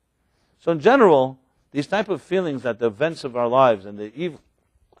 So in general, these type of feelings that the events of our lives and the evil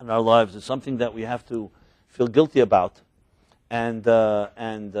in our lives is something that we have to feel guilty about and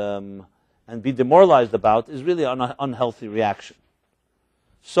be demoralized about is really an unhealthy reaction.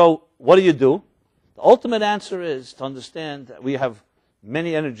 So what do? The ultimate answer is to understand that we have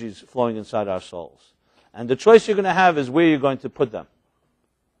many energies flowing inside our souls. And the choice you're going to have is where you're going to put them.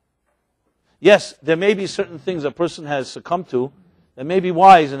 Yes, there may be certain things a person has succumbed to that may be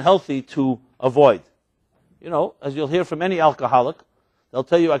wise and healthy to avoid. You know, as you'll hear from any alcoholic, they'll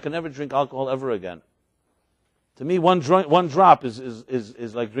tell you, I can never drink alcohol ever again. To me, one drop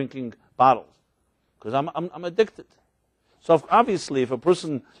is like drinking bottles, because I'm addicted. So obviously, if a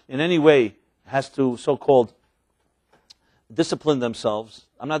person in any way has to so-called discipline themselves,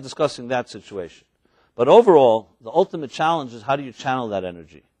 I'm not discussing that situation. But overall, the ultimate challenge is how do you channel that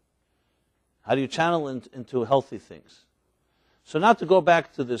energy? How do you channel into healthy things? So now to go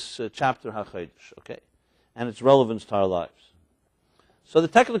back to this chapter, HaChodesh, okay, and its relevance to our lives. So the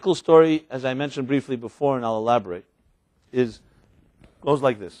technical story, as I mentioned briefly before, and I'll elaborate, goes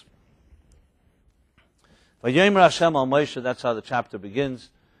like this. Vayomer Hashem al Moshe, that's how the chapter begins,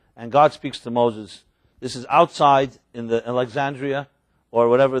 and God speaks to Moses. This is outside in the Alexandria, or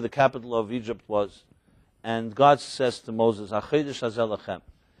whatever the capital of Egypt was, and God says to Moses, HaChodesh hazeh lachem.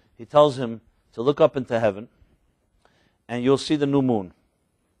 He tells him to look up into heaven, and you'll see the new moon.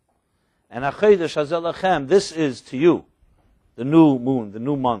 And HaChodesh hazeh lachem, this is to you, the new moon, the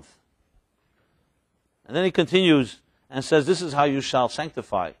new month. And then he continues and says, this is how you shall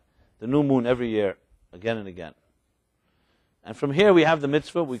sanctify the new moon every year, again and again. And from here we have the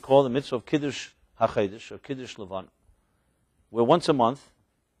mitzvah, we call the mitzvah of Kiddush HaChodesh, or Kiddush Levan, where once a month,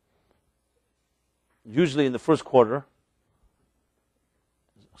 usually in the first quarter,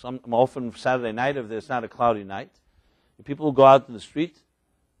 often Saturday night if there's not a cloudy night, the people will go out in the street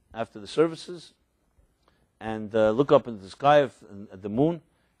after the services and look up into the sky at the moon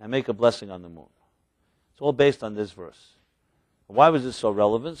and make a blessing on the moon. It's all based on this verse. Why was this so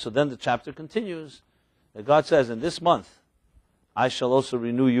relevant? So then the chapter continues that God says, in this month, I shall also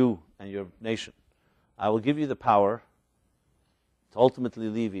renew you and your nation. I will give you the power to ultimately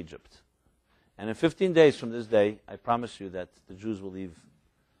leave Egypt. And in 15 days from this day, I promise you that the Jews will leave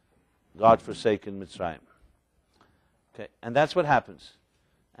God-forsaken Mitzrayim. Okay, and that's what happens.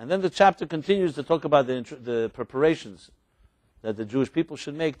 And then the chapter continues to talk about the preparations that the Jewish people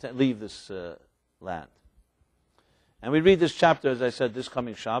should make to leave this land. And we read this chapter, as I said, this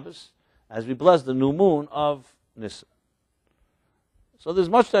coming Shabbos, as we bless the new moon of Nisan. So there's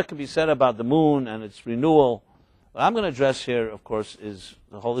much that can be said about the moon and its renewal. What I'm going to address here, of course, is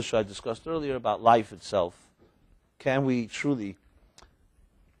the whole issue I discussed earlier about life itself. Can we truly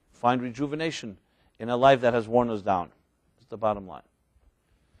find rejuvenation in a life that has worn us down? That's the bottom line.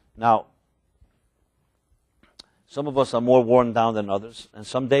 Now, some of us are more worn down than others, and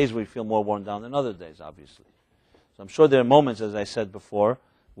some days we feel more worn down than other days, obviously. So I'm sure there are moments, as I said before,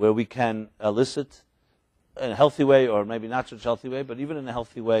 where we can elicit in a healthy way, or maybe not such a healthy way, but even in a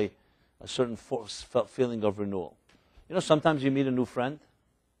healthy way, a certain feeling of renewal. You know, sometimes you meet a new friend,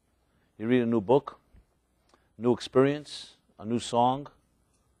 you read a new book, new experience, a new song.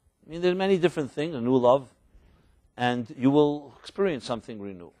 I mean, there are many different things, a new love, and you will experience something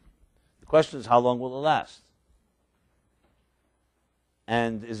renewed. The question is, how long will it last?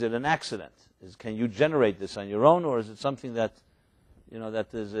 And is it an accident? Can you generate this on your own, or is it something that,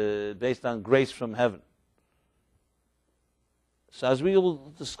 that is based on grace from heaven? So as we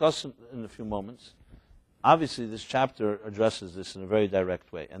will discuss in a few moments, obviously this chapter addresses this in a very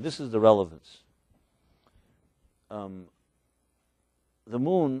direct way, and this is the relevance. The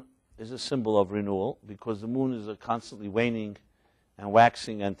moon is a symbol of renewal because the moon is a constantly waning and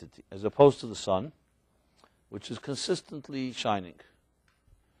waxing entity, as opposed to the sun, which is consistently shining.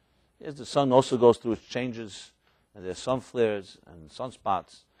 Yes, the sun also goes through its changes, and there's sun flares and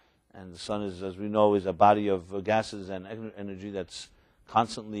sunspots, and the sun is, as we know, is a body of gases and energy that's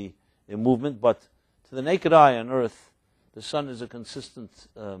constantly in movement. But to the naked eye on Earth, the sun is a consistent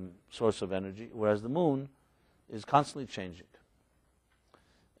source of energy, whereas the moon is constantly changing.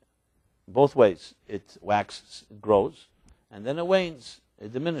 Both ways. It waxes, it grows, and then it wanes,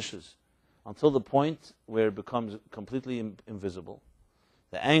 it diminishes, until the point where it becomes completely invisible.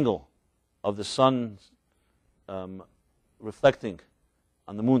 The angle of the sun reflecting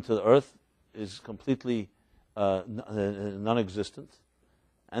on the moon to the earth is completely non-existent.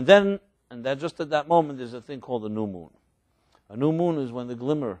 And then, just at that moment, there's a thing called a new moon. A new moon is when the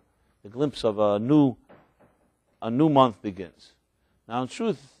glimpse of a new month begins. Now, in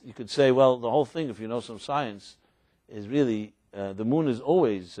truth, you could say, well, the whole thing, if you know some science, is really the moon is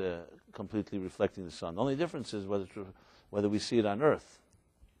always completely reflecting the sun. The only difference is whether we see it on Earth.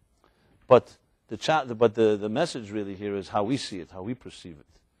 But the message really here is how we see it, how we perceive it.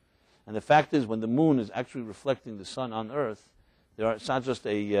 And the fact is, when the moon is actually reflecting the sun on Earth, it's not just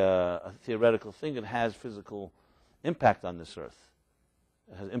a theoretical thing, it has physical impact on this Earth.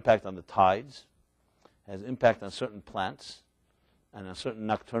 It has impact on the tides, it has impact on certain plants, and on certain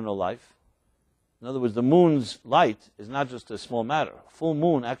nocturnal life. In other words, the moon's light is not just a small matter. A full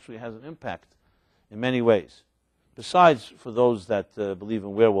moon actually has an impact in many ways. Besides, for those that believe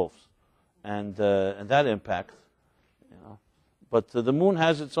in werewolves, and that impact, But the moon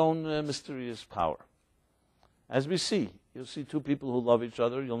has its own mysterious power. As we see, you'll see two people who love each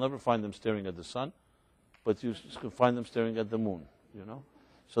other. You'll never find them staring at the sun, but you can find them staring at the moon.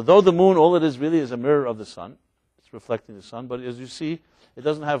 So though the moon, all it is really is a mirror of the sun. It's reflecting the sun, but as you see, it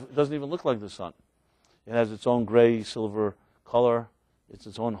doesn't even look like the sun. It has its own gray, silver color. It's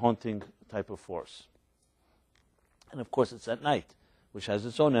its own haunting type of force. And of course, it's at night, which has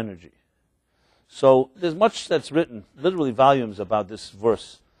its own energy. So there's much that's written, literally volumes, about this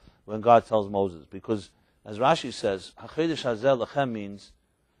verse when God tells Moses, because as Rashi says, "Hachedesh hazeh lechem" means,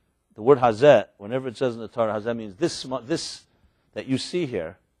 the word hazeh, whenever it says in the Torah, hazeh means this that you see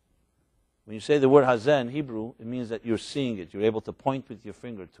here. When you say the word hazeh in Hebrew, it means that you're seeing it. You're able to point with your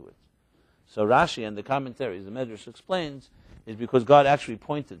finger to it. So Rashi and the commentaries, the Medrash explains, is because God actually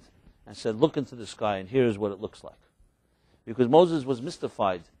pointed and said, look into the sky and here's what it looks like. Because Moses was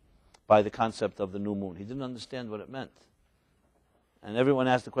mystified by the concept of the new moon. He didn't understand what it meant. And everyone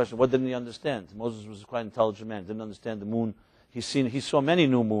asked the question, what didn't he understand? Moses was quite an intelligent man, didn't understand the moon. He saw many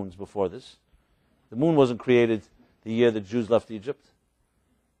new moons before this. The moon wasn't created the year the Jews left Egypt.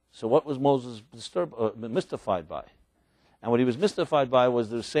 So what was Moses mystified by? And what he was mystified by was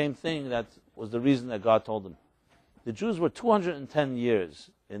the same thing that was the reason that God told him. The Jews were 210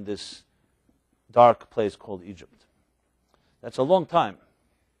 years in this dark place called Egypt. That's a long time.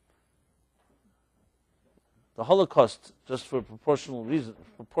 The Holocaust, just for proportional reason,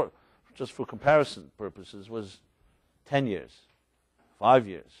 just for comparison purposes, was 10 years, 5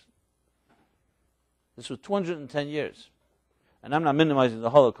 years. This was 210 years. And I'm not minimizing the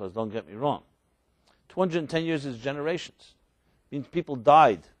Holocaust, don't get me wrong. 210 years is generations. It means people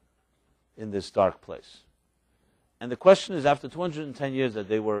died in this dark place. And the question is, after 210 years that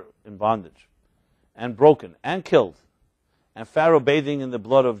they were in bondage, and broken, and killed, and Pharaoh bathing in the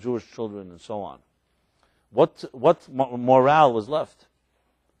blood of Jewish children, and so on, what morale was left?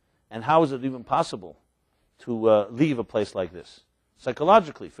 And how is it even possible to leave a place like this?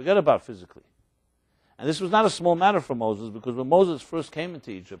 Psychologically, forget about physically. And this was not a small matter for Moses, because when Moses first came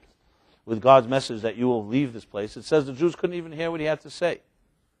into Egypt with God's message that you will leave this place, it says the Jews couldn't even hear what he had to say.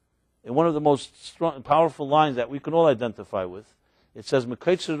 In one of the most strong, powerful lines that we can all identify with, it says, from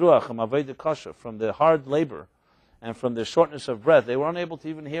the hard labor and from the shortness of breath, they were unable to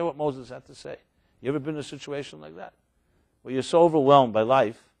even hear what Moses had to say. You ever been in a situation like that? Where you're so overwhelmed by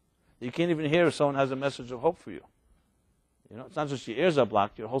life, that you can't even hear if someone has a message of hope for you. It's not just your ears are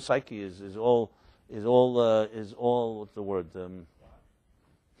blocked; your whole psyche is all what's the word?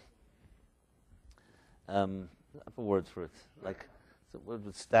 I have a word for it. Like it's a word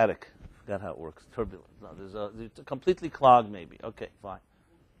with static. I forgot how it works. Turbulent. No, there's a completely clogged maybe. Okay, fine.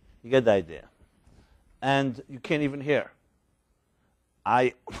 You get the idea. And you can't even hear.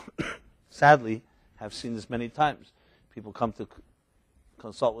 I sadly have seen this many times. People come to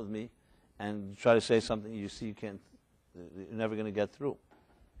consult with me and try to say something you see you're never going to get through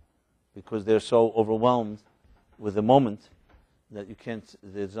because they're so overwhelmed with the moment that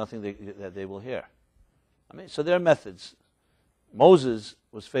there's nothing that they will hear. So there are methods. Moses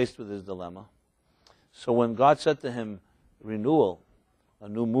was faced with his dilemma. So when God said to him, renewal, a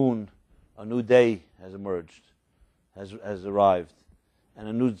new moon, a new day has emerged, has arrived, and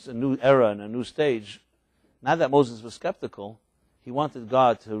a new era and a new stage, not that Moses was skeptical, he wanted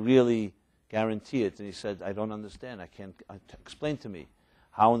God to really guarantee it. And he said, I don't understand. Explain to me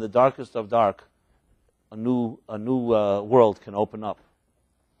how in the darkest of dark, a new world can open up.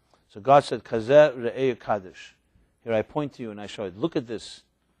 So God said, Kazeh re'eh kadosh. Here I point to you and I show it. Look at this.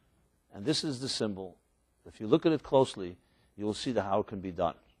 And this is the symbol. If you look at it closely, you will see how it can be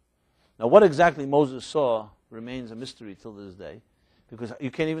done. Now what exactly Moses saw remains a mystery till this day, because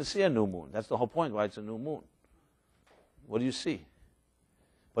you can't even see a new moon. That's the whole point why it's a new moon. What do you see?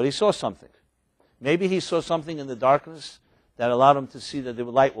 But he saw something. Maybe he saw something in the darkness that allowed him to see that the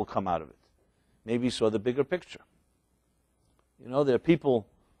light will come out of it. Maybe he saw the bigger picture. There are people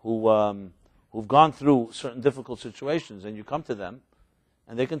who've gone through certain difficult situations, and you come to them,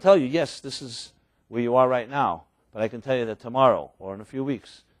 and they can tell you, yes, this is where you are right now, but I can tell you that tomorrow, or in a few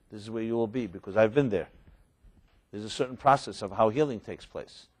weeks, this is where you will be, because I've been there. There's a certain process of how healing takes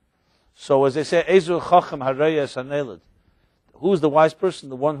place. So as they say, Ezu chacham harayas hanelad. Who is the wise person?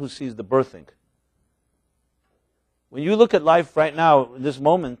 The one who sees the birthing. When you look at life right now, in this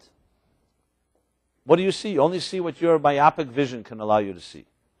moment, what do you see? You only see what your myopic vision can allow you to see.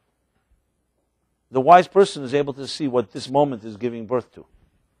 The wise person is able to see what this moment is giving birth to.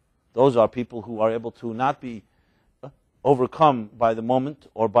 Those are people who are able to not be overcome by the moment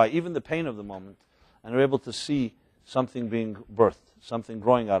or by even the pain of the moment, and are able to see something being birthed, something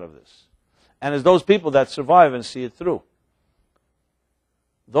growing out of this. And it's those people that survive and see it through.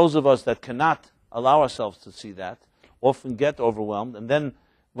 Those of us that cannot allow ourselves to see that often get overwhelmed, and then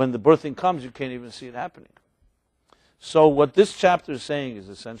when the birthing comes, you can't even see it happening. So what this chapter is saying is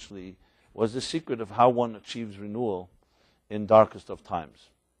essentially was the secret of how one achieves renewal in darkest of times.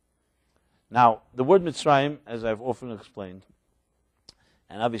 Now, the word Mitzrayim, as I've often explained,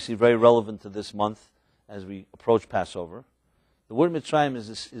 and obviously very relevant to this month as we approach Passover, the word Mitzrayim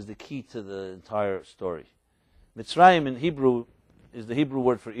is the key to the entire story. Mitzrayim in Hebrew is the Hebrew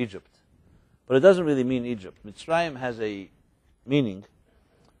word for Egypt, but it doesn't really mean Egypt. Mitzrayim has a meaning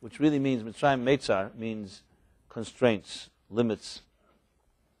which really means, Mitzrayim Meitzar means constraints, limits,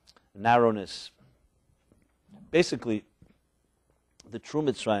 narrowness. Basically, the true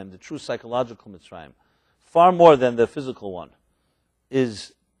Mitzrayim, the true psychological Mitzrayim, far more than the physical one,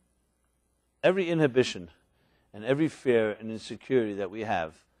 is every inhibition and every fear and insecurity that we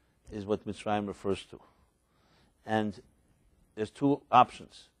have is what Mitzrayim refers to. And there's two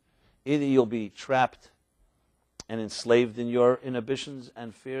options. Either you'll be trapped and enslaved in your inhibitions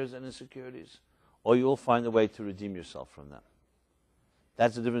and fears and insecurities, or you will find a way to redeem yourself from them.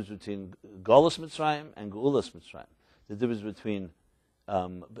 That's the difference between Golus Mitzrayim and Geulas Mitzrayim. The difference between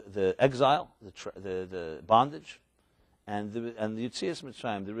the exile, the bondage, and the Yetzias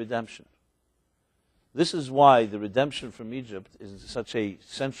Mitzrayim, the redemption. This is why the redemption from Egypt is such a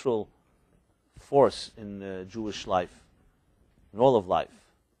central force in Jewish life, in all of life.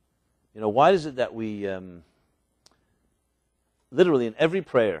 Why is it that we, literally in every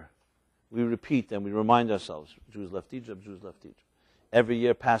prayer, we repeat and we remind ourselves, Jews left Egypt, Jews left Egypt. Every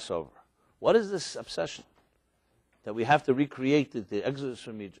year, Passover. What is this obsession? That we have to recreate the exodus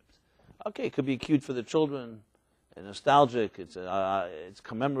from Egypt. Okay, it could be cute for the children, and nostalgic, it's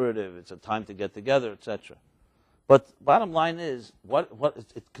commemorative, it's a time to get together, etc. But bottom line is,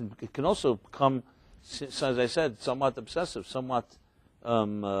 it can also become, as I said, somewhat obsessive, somewhat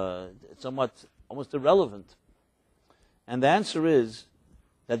almost irrelevant. And the answer is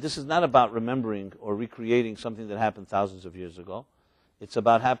that this is not about remembering or recreating something that happened thousands of years ago. It's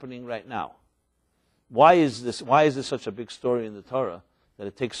about happening right now. Why is this such a big story in the Torah that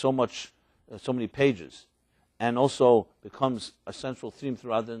it takes so many pages, and also becomes a central theme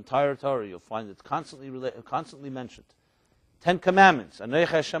throughout the entire Torah? You'll find it constantly mentioned. 10 Commandments. Anochi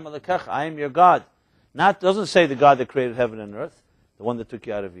Hashem Elokecha, I am your God. Doesn't say the God that created heaven and earth, the one that took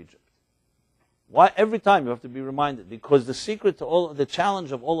you out of Egypt. Why? Every time you have to be reminded, because the secret to the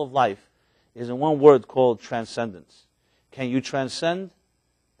challenge of all of life is in one word called transcendence. Can you transcend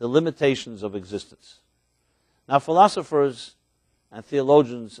the limitations of existence? Now, philosophers and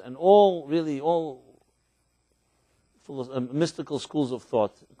theologians and all mystical schools of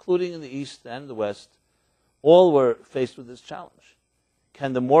thought, including in the East and the West, all were faced with this challenge.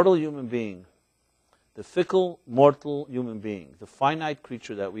 Can the mortal human being, the fickle, mortal human being, the finite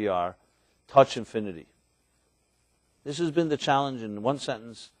creature that we are, touch infinity? This has been the challenge in one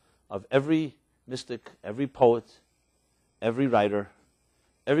sentence of every mystic, every poet, every writer,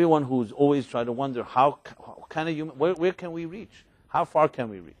 everyone who's always tried to wonder how kind of human, where can we reach? How far can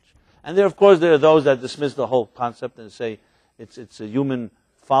we reach? And there, of course, there are those that dismiss the whole concept and say it's a human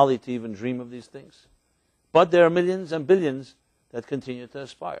folly to even dream of these things. But there are millions and billions that continue to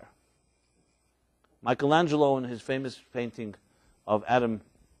aspire. Michelangelo, in his famous painting of Adam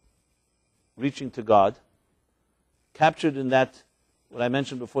reaching to God, captured in that, what I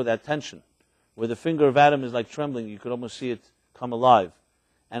mentioned before, that tension, where the finger of Adam is like trembling, you could almost see it come alive,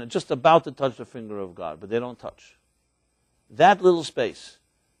 and it's just about to touch the finger of God, but they don't touch. That little space,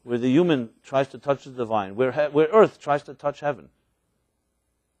 where the human tries to touch the divine, where earth tries to touch heaven,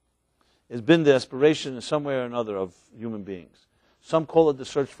 has been the aspiration in some way or another of human beings. Some call it the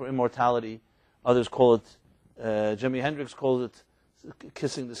search for immortality, others call it, Jimi Hendrix calls it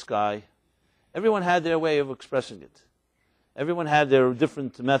kissing the sky. Everyone had their way of expressing it. Everyone had their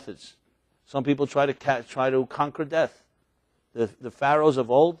different methods. Some people try to conquer death. The pharaohs of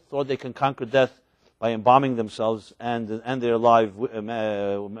old thought they can conquer death by embalming themselves and their wives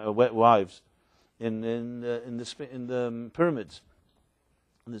in the pyramids,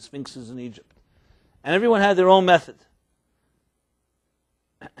 in the sphinxes in Egypt. And everyone had their own method.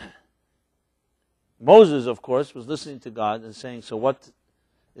 Moses, of course, was listening to God and saying, so what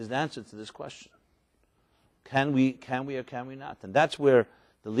is the answer to this question? Can we or can we not? And that's where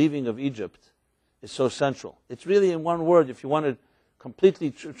the leaving of Egypt is so central. It's really in one word. If you want to completely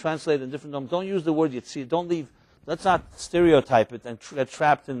translate in different terms, don't use the word Yitzir. Don't leave. Let's not stereotype it and get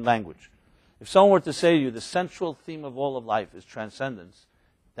trapped in language. If someone were to say to you, the central theme of all of life is transcendence,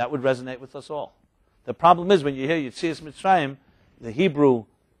 that would resonate with us all. The problem is when you hear Yetzias Mitzrayim, the Hebrew,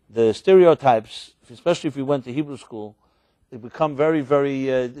 the stereotypes, especially if you went to Hebrew school, they become very,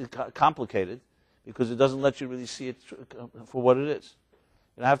 very complicated because it doesn't let you really see it for what it is.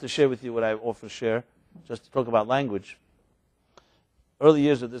 And I have to share with you what I often share, just to talk about language. Early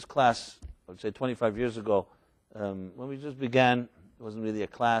years of this class, I would say 25 years ago, when we just began, it wasn't really a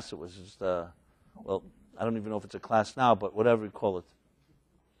class, it was just, well, I don't even know if it's a class now, but whatever you call it.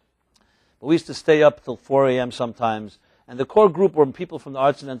 But we used to stay up till 4 a.m. sometimes, and the core group were people from the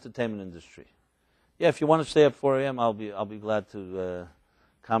arts and entertainment industry. Yeah, if you want to stay up 4 a.m., I'll be glad to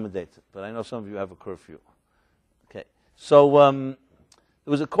accommodate it. But I know some of you have a curfew. Okay, so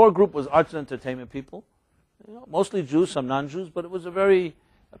there was a core group was arts and entertainment people, mostly Jews, some non-Jews, but it was a very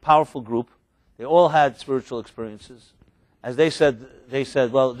powerful group. They all had spiritual experiences. As they said,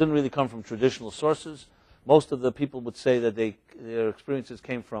 well, it didn't really come from traditional sources. Most of the people would say that their experiences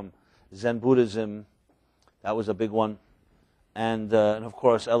came from Zen Buddhism. That was a big one. And of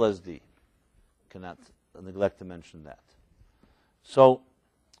course, LSD. Cannot neglect to mention that. So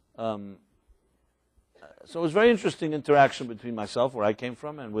it was very interesting interaction between myself, where I came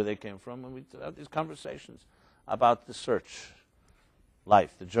from, and where they came from, and we had these conversations about the search,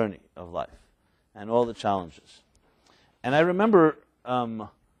 life, the journey of life, and all the challenges. And I remember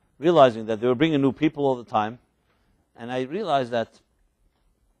realizing that they were bringing new people all the time, and I realized that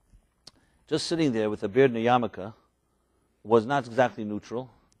just sitting there with a beard and a yarmulke was not exactly neutral,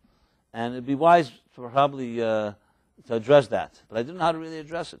 and it'd be wise probably to address that. But I didn't know how to really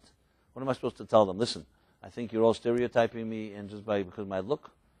address it. What am I supposed to tell them? Listen, I think you're all stereotyping me, and just because of my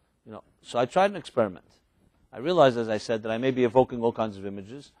look, So I tried an experiment. I realized, as I said, that I may be evoking all kinds of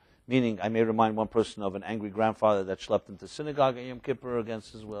images, meaning I may remind one person of an angry grandfather that schlepped into synagogue at Yom Kippur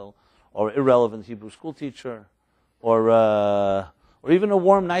against his will, or irrelevant Hebrew school teacher, or even a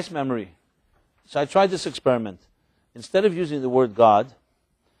warm, nice memory. So I tried this experiment. Instead of using the word God,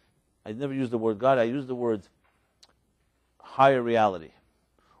 I never used the word God, I used the word higher reality,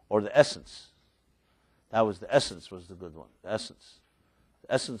 or the essence. That was the essence, was the good one, the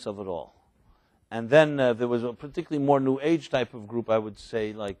essence of it all. And then there was a particularly more New Age type of group, I would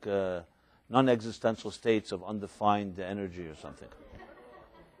say, like non-existential states of undefined energy or something.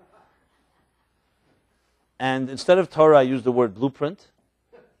 And instead of Torah, I used the word blueprint.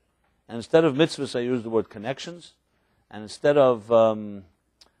 And instead of mitzvahs, I used the word connections. And instead of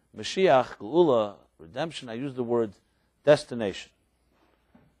Mashiach, Geula, redemption, I used the word destination.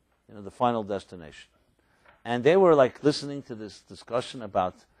 the final destination. And they were like listening to this discussion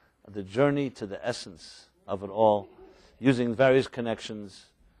about the journey to the essence of it all, using various connections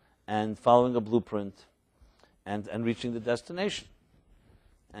and following a blueprint and reaching the destination.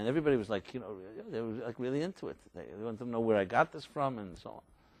 And everybody was like, they were like really into it. They wanted to know where I got this from and so on.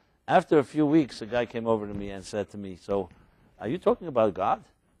 After a few weeks, a guy came over to me and said to me, "So, are you talking about God?"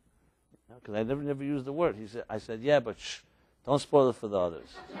 Because I never used the word. I said, "Yeah, but don't spoil it for the others."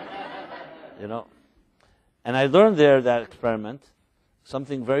 And I learned there, that experiment,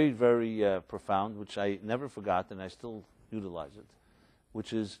 something very, very profound, which I never forgot, and I still utilize it,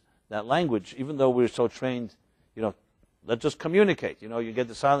 which is that language, even though we're so trained, let's just communicate. You get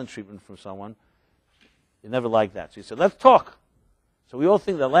the silent treatment from someone, you never like that. So you said, let's talk. So we all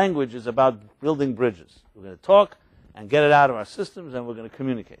think that language is about building bridges. We're going to talk and get it out of our systems, and we're going to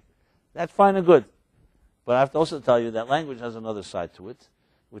communicate. That's fine and good. But I have to also tell you that language has another side to it,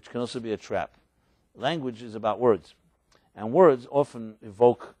 which can also be a trap. Language is about words. And words often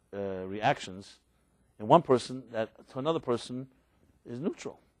evoke reactions in one person that to another person is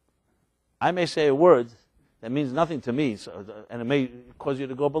neutral. I may say a word that means nothing to me, and it may cause you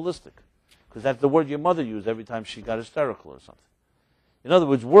to go ballistic, because that's the word your mother used every time she got hysterical or something. In other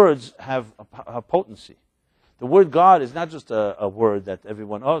words, words have a potency. The word God is not just a word that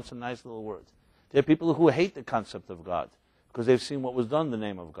everyone, it's a nice little word. There are people who hate the concept of God because they've seen what was done in the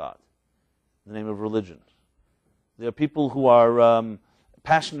name of God, in the name of religion. There are people who are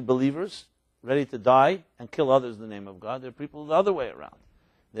passionate believers, ready to die and kill others in the name of God. There are people the other way around.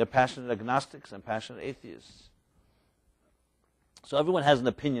 There are passionate agnostics and passionate atheists. So everyone has an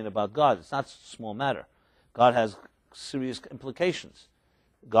opinion about God. It's not a small matter. God has serious implications.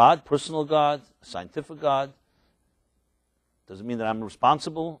 God, personal God, scientific God, doesn't mean that I'm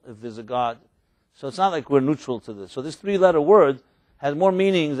responsible if there's a God. So it's not like we're neutral to this. So this three-letter word has more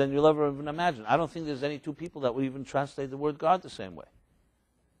meanings than you'll ever even imagine. I don't think there's any two people that would even translate the word God the same way.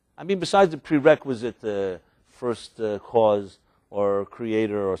 I mean, besides the prerequisite first cause or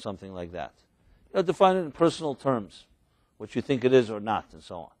creator or something like that. Define it in personal terms, what you think it is or not, and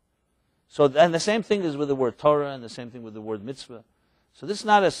so on. So, and the same thing is with the word Torah, and the same thing with the word mitzvah. So this is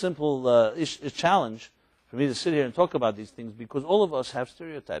not a simple challenge for me to sit here and talk about these things, because all of us have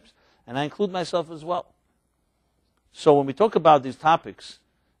stereotypes, and I include myself as well. So when we talk about these topics,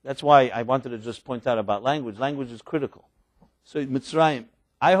 that's why I wanted to just point out about language. Language is critical. So Mitzrayim,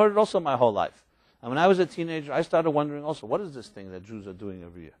 I heard it also my whole life. And when I was a teenager, I started wondering also, what is this thing that Jews are doing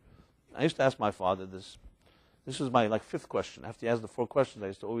every year? I used to ask my father this. This was my fifth question. After he asked the 4 questions, I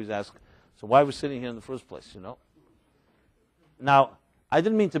used to always ask, so why are we sitting here in the first place, Now, I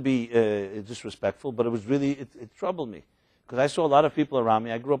didn't mean to be disrespectful, but it was really, it troubled me. Because I saw a lot of people around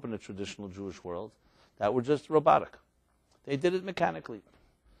me, I grew up in a traditional Jewish world, that were just robotic. They did it mechanically.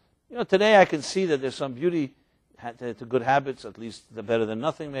 Today I can see that there's some beauty to good habits, at least the better than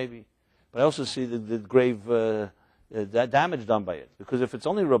nothing maybe. But I also see the grave damage done by it. Because if it's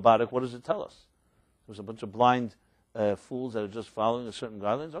only robotic, what does it tell us? There's a bunch of blind fools that are just following a certain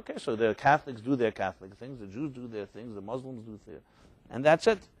guidelines. Okay, so the Catholics do their Catholic things, the Jews do their things, the Muslims do their, and that's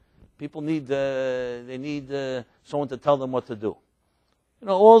it. People need someone to tell them what to do.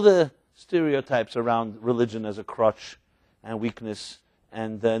 All the stereotypes around religion as a crutch and weakness,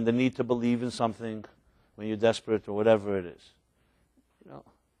 and the need to believe in something when you're desperate or whatever it is.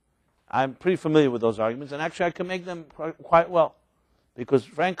 I'm pretty familiar with those arguments, and actually I can make them quite well, because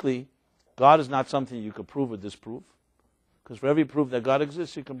frankly, God is not something you could prove or disprove. Because for every proof that God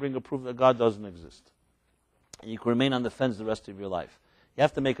exists, you can bring a proof that God doesn't exist. And you can remain on the fence the rest of your life. You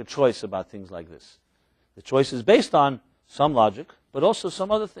have to make a choice about things like this. The choice is based on some logic, but also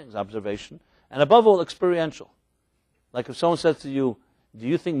some other things, observation, and above all, experiential. Like if someone says to you, do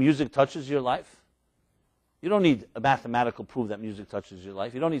you think music touches your life? You don't need a mathematical proof that music touches your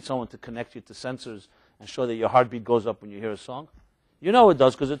life. You don't need someone to connect you to sensors and show that your heartbeat goes up when you hear a song. You know it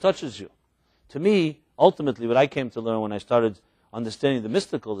does because it touches you. To me, ultimately, what I came to learn when I started understanding the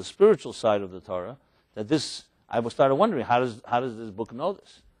mystical, the spiritual side of the Torah, I started wondering, how does this book know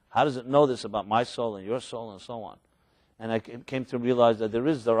this? How does it know this about my soul and your soul and so on? And I came to realize that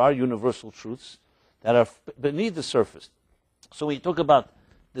there are universal truths that are beneath the surface. So when you talk about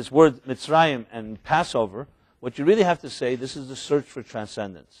this word Mitzrayim and Passover, what you really have to say, this is the search for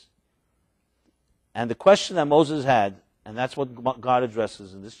transcendence. And the question that Moses had, and that's what God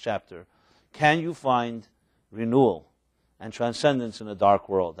addresses in this chapter, can you find renewal and transcendence in a dark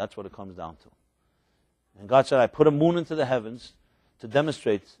world? That's what it comes down to. And God said, I put a moon into the heavens to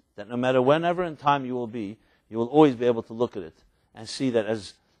demonstrate that no matter whenever in time you will be, you will always be able to look at it and see that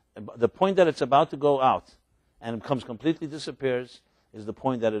as the point that it's about to go out and it completely disappears, is the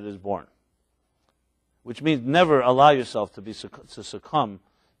point that it is born. Which means never allow yourself to succumb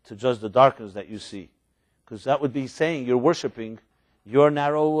to just the darkness that you see. Because that would be saying you're worshiping your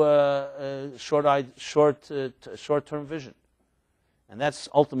narrow, short-term vision. And that's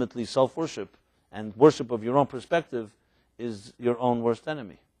ultimately self-worship. And worship of your own perspective is your own worst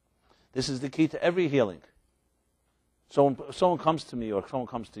enemy. This is the key to every healing. So when someone comes to me, or someone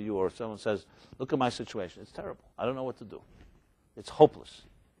comes to you, or someone says, look at my situation, it's terrible. I don't know what to do. It's hopeless.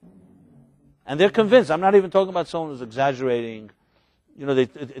 And they're convinced. I'm not even talking about someone who's exaggerating. You know,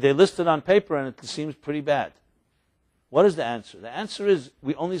 they list it on paper and it seems pretty bad. What is the answer? The answer is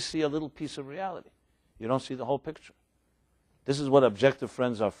we only see a little piece of reality. You don't see the whole picture. This is what objective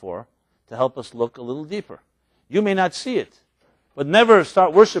friends are for, to help us look a little deeper. You may not see it, but never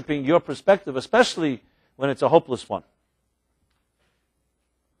start worshiping your perspective, especially when it's a hopeless one.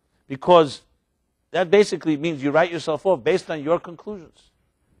 Because that basically means you write yourself off based on your conclusions.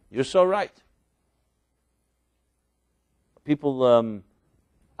 You're so right. People,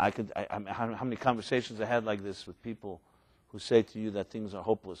 how many conversations I had like this with people who say to you that things are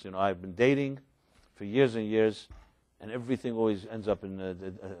hopeless. You know, I've been dating for years and years, and everything always ends up in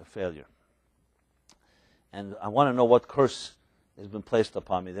a failure. And I want to know what curse has been placed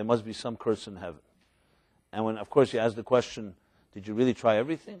upon me. There must be some curse in heaven. And when, of course, you ask the question, did you really try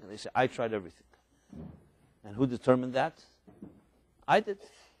everything? And they say, I tried everything. And who determined that? I did.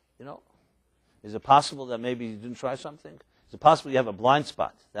 You know, is it possible that maybe you didn't try something? Is it possible you have a blind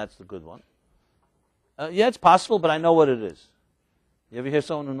spot? That's the good one. Yeah, it's possible, but I know what it is. You ever hear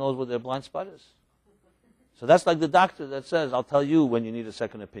someone who knows what their blind spot is? So that's like the doctor that says, I'll tell you when you need a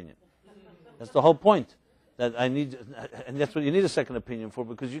second opinion. That's the whole point. That I need, and that's what you need a second opinion for,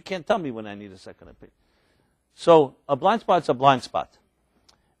 because you can't tell me when I need a second opinion. So a blind spot's a blind spot.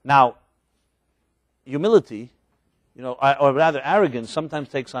 Now, humility, you know, or rather arrogance, sometimes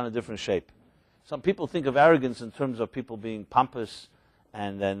takes on a different shape. Some people think of arrogance in terms of people being pompous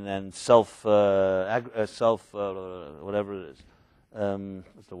and self whatever it is.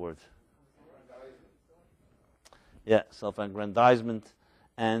 What's the word? Yeah, self-aggrandizement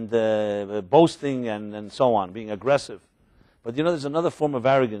and boasting and so on, being aggressive. But you know, there's another form of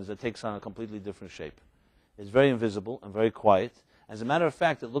arrogance that takes on a completely different shape. It's very invisible and very quiet. As a matter of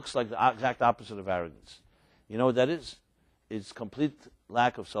fact, it looks like the exact opposite of arrogance. You know what that is? It's complete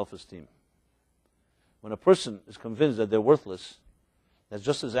lack of self-esteem. When a person is convinced that they're worthless, that's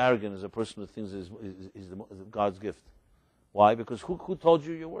just as arrogant as a person who thinks is God's gift. Why? Because who told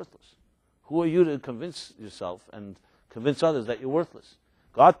you you're worthless? Who are you to convince yourself and convince others that you're worthless?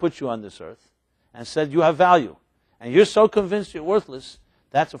 God put you on this earth and said you have value. And you're so convinced you're worthless,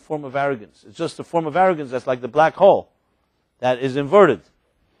 that's a form of arrogance. It's just a form of arrogance that's like the black hole that is inverted.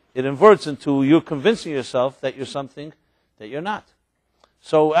 It inverts into you convincing yourself that you're something that you're not.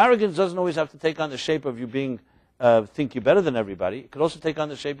 So arrogance doesn't always have to take on the shape of you being, think you're better than everybody. It could also take on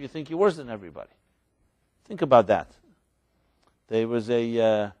the shape you think you're worse than everybody. Think about that. There was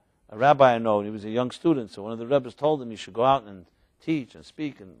a rabbi I know, and he was a young student, so one of the rabbis told him he should go out and teach and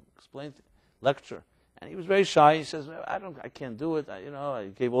speak and explain, lecture. And he was very shy. He says, I can't do it. I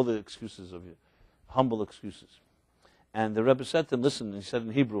gave all the excuses of you, humble excuses. And the Rebbe said to him, listen, he said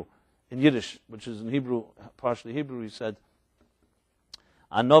in Hebrew, in Yiddish, which is in Hebrew, partially Hebrew, he said,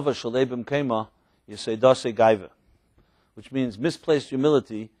 Anova shalebim kema yisedase gaiva, which means misplaced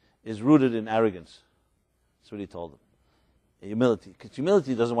humility is rooted in arrogance. That's what he told him. Humility. Because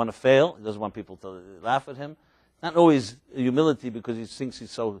humility doesn't want to fail. He doesn't want people to laugh at him. Not always humility because he thinks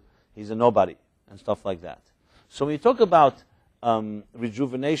he's a nobody and stuff like that. So when you talk about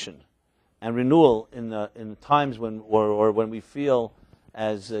rejuvenation and renewal in times when or when we feel,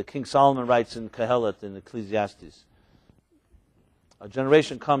 as King Solomon writes in Kohelet in Ecclesiastes, a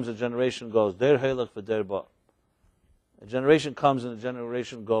generation comes, a generation goes. Der helach v'der ba. A generation comes and a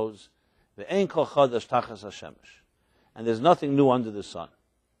generation goes. Ve'ein kol chadash tachas hashemesh. And there's nothing new under the sun.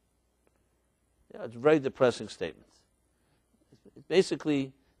 Yeah, it's a very depressing statement.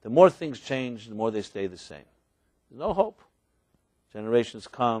 Basically, the more things change, the more they stay the same. There's no hope. Generations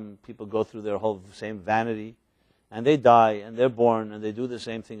come, people go through their whole same vanity, and they die, and they're born, and they do the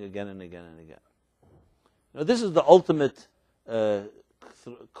same thing again and again and again. This is the ultimate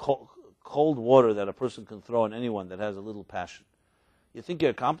cold water that a person can throw on anyone that has a little passion. You think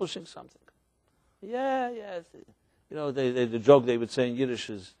you're accomplishing something? Yeah. The joke they would say in Yiddish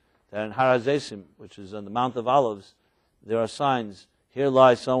is that in Har HaZeisim, which is on the Mount of Olives, there are signs, here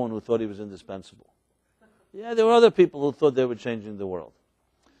lies someone who thought he was indispensable. Yeah, there were other people who thought they were changing the world.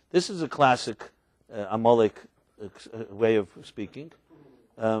 This is a classic Amalek way of speaking.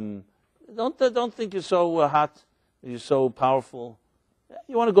 Don't think you're so hot, you're so powerful.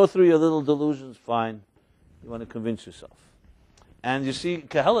 You want to go through your little delusions, fine. You want to convince yourself. And you see,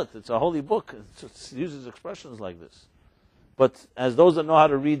 Kohelet, it's a holy book. It uses expressions like this. But as those that know how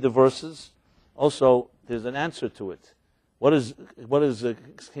to read the verses, also there's an answer to it. What is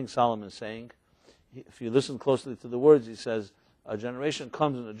King Solomon saying? If you listen closely to the words, he says, a generation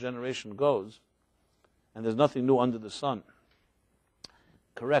comes and a generation goes, and there's nothing new under the sun.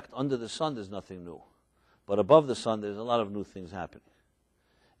 Correct, under the sun there's nothing new. But above the sun there's a lot of new things happening.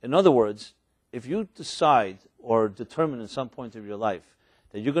 In other words, if you decide or determine in some point of your life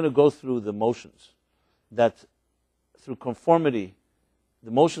that you're going to go through the motions, that through conformity, the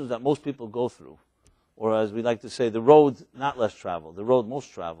motions that most people go through, or as we like to say, the road not less traveled, the road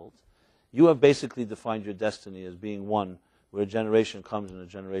most traveled, you have basically defined your destiny as being one where a generation comes and a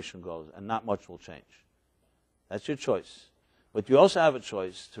generation goes, and not much will change. That's your choice. But you also have a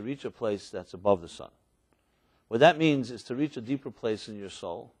choice to reach a place that's above the sun. What that means is to reach a deeper place in your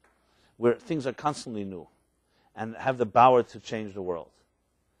soul where things are constantly new and have the power to change the world.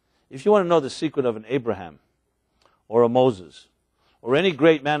 If you want to know the secret of an Abraham or a Moses or any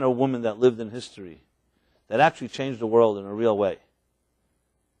great man or woman that lived in history that actually changed the world in a real way,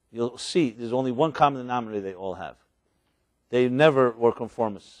 you'll see there's only one common denominator they all have. They never were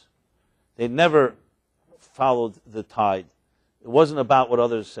conformists. They never followed the tide. It wasn't about what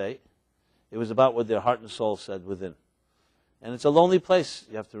others say. It was about what their heart and soul said within. And it's a lonely place,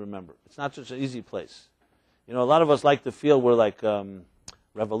 you have to remember. It's not such an easy place. You know, a lot of us like to feel we're like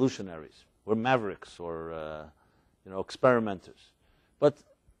revolutionaries. We're mavericks or, experimenters. But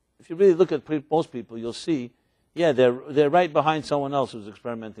if you really look at most people, you'll see, yeah, they're right behind someone else who's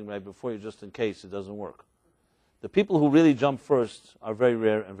experimenting right before you, just in case it doesn't work. The people who really jump first are very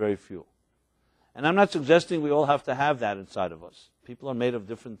rare and very few. And I'm not suggesting we all have to have that inside of us. People are made of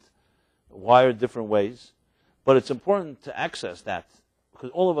wired different ways. But it's important to access that,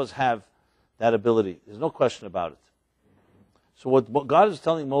 because all of us have that ability. There's no question about it. So what God is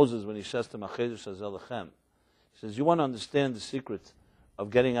telling Moses when he says to him, he says, you want to understand the secret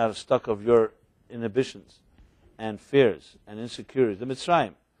of getting stuck of your inhibitions and fears and insecurities, the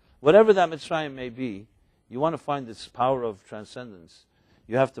Mitzrayim. Whatever that Mitzrayim may be, you want to find this power of transcendence.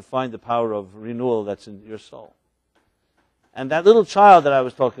 You have to find the power of renewal that's in your soul. And that little child that I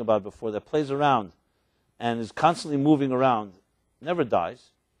was talking about before that plays around and is constantly moving around, never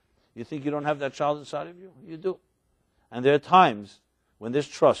dies. You think you don't have that child inside of you? You do. And there are times when there's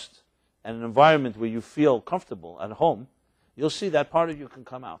trust and an environment where you feel comfortable at home, you'll see that part of you can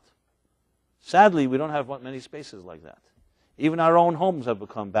come out. Sadly, we don't have many spaces like that. Even our own homes have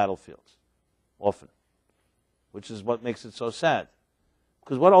become battlefields, often, which is what makes it so sad.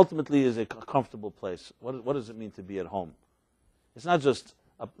 Because what ultimately is a comfortable place? What does it mean to be at home? It's not just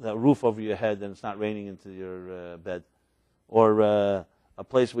a roof over your head and it's not raining into your bed, or a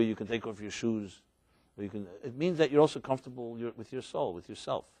place where you can take off your shoes. It means that you're also comfortable with your soul, with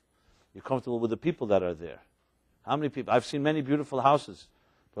yourself. You're comfortable with the people that are there. How many people? I've seen many beautiful houses,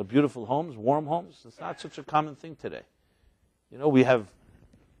 but beautiful homes, warm homes, it's not such a common thing today. You know, we have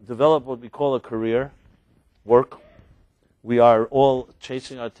developed what we call a career, work. We are all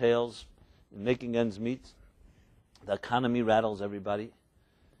chasing our tails, making ends meet. The economy rattles everybody.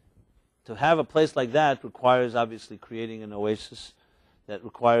 To have a place like that requires obviously creating an oasis, that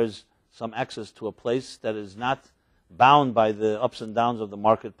requires some access to a place that is not bound by the ups and downs of the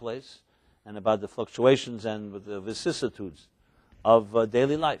marketplace and about the fluctuations and the vicissitudes of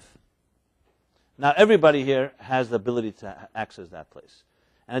daily life. Now, everybody here has the ability to access that place.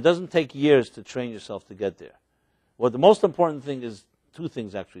 And it doesn't take years to train yourself to get there. Well, the most important thing is two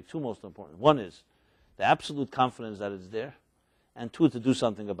things, actually, two most important. One is the absolute confidence that it's there, and two, to do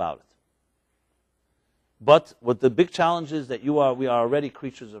something about it. But what the big challenge is that we are already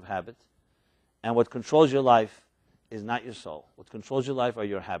creatures of habit, and what controls your life is not your soul. What controls your life are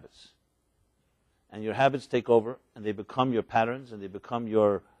your habits. And your habits take over, and they become your patterns, and they become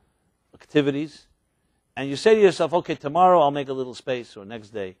your activities. And you say to yourself, okay, tomorrow I'll make a little space, or next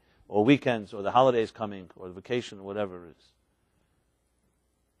day, or weekends, or the holidays coming, or the vacation, or whatever it is.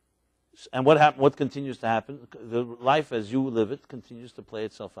 And what continues to happen? The life as you live it continues to play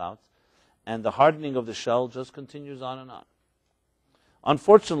itself out, and the hardening of the shell just continues on and on.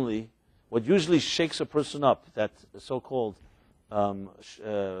 Unfortunately, what usually shakes a person up, that so-called, pulls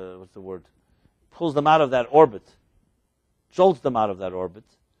them out of that orbit, jolts them out of that orbit,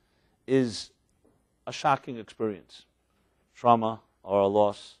 is a shocking experience, trauma or a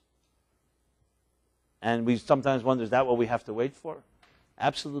loss. And we sometimes wonder, is that what we have to wait for?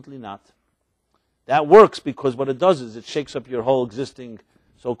 Absolutely not. That works because what it does is it shakes up your whole existing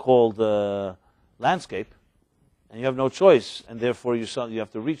so-called landscape, And you have no choice, and therefore you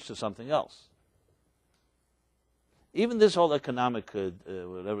have to reach to something else. Even this whole economic,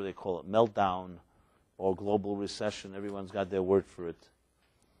 whatever they call it, meltdown or global recession, everyone's got their word for it.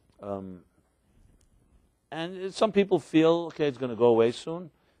 And some people feel, okay, it's going to go away soon.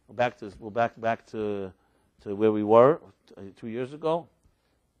 We're back to where we were 2 years ago.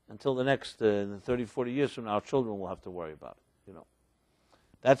 Until the next 30, 40 years from now, our children will have to worry about it.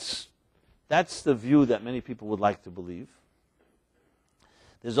 That's the view that many people would like to believe.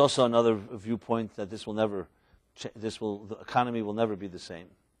 There's also another viewpoint that the economy will never be the same,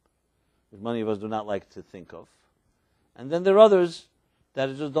 that many of us do not like to think of. And then there are others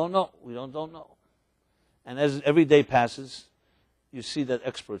that just don't know. We don't know. And as every day passes, you see that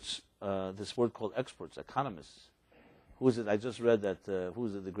experts, this word called experts, economists. Who is it? I just read that, who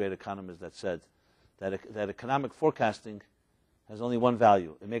is it, the great economist that said that economic forecasting has only one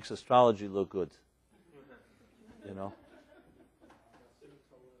value. It makes astrology look good.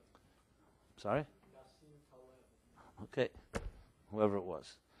 Sorry? Okay. Whoever it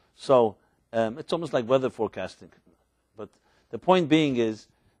was. So, it's almost like weather forecasting. But the point being is,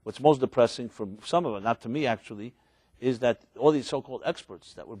 what's most depressing for some of us, not to me actually, is that all these so-called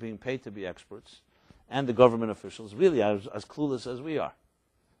experts that were being paid to be experts, and the government officials really are as clueless as we are.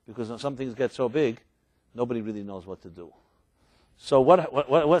 Because when some things get so big, nobody really knows what to do. So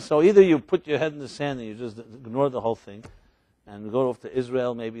so either you put your head in the sand and you just ignore the whole thing, and go off to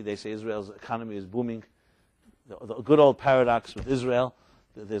Israel, maybe they say Israel's economy is booming. The good old paradox with Israel,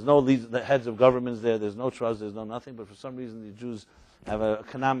 there's no the heads of governments there, there's no trust, there's no nothing, but for some reason the Jews have an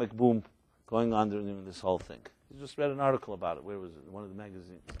economic boom going on during this whole thing. I just read an article about it. Where was it? One of the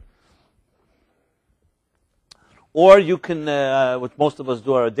magazines. Or you can, what most of us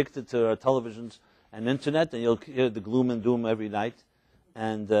do, are addicted to our televisions and internet, and you'll hear the gloom and doom every night,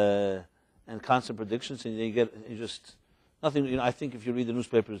 and constant predictions, and you just nothing. I think if you read the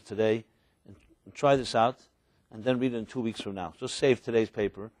newspapers today, and try this out, and then read it in 2 weeks from now, just save today's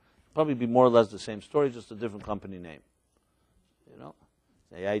paper. It'll probably be more or less the same story, just a different company name.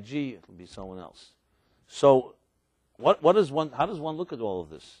 AIG, it'll be someone else. So, how does one look at all of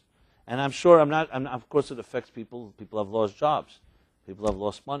this? And I'm sure of course it affects people. People have lost jobs. People have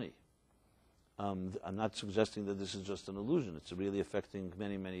lost money. I'm not suggesting that this is just an illusion. It's really affecting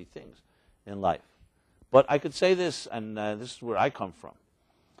many, many things in life. But I could say this, and this is where I come from.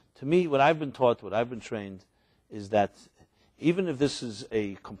 To me, what I've been taught, what I've been trained, is that even if this is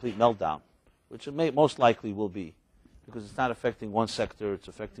a complete meltdown, which it most likely will be, because it's not affecting one sector, it's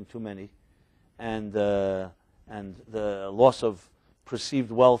affecting too many, and the loss of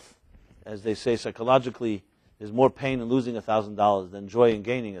perceived wealth, as they say psychologically, there's more pain in losing $1,000 than joy in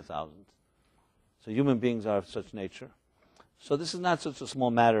gaining 1,000. So human beings are of such nature. So this is not such a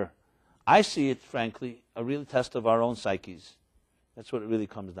small matter. I see it, frankly, a real test of our own psyches. That's what it really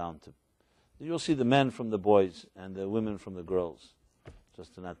comes down to. You'll see the men from the boys and the women from the girls,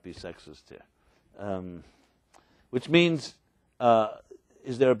 just to not be sexist here. Which means,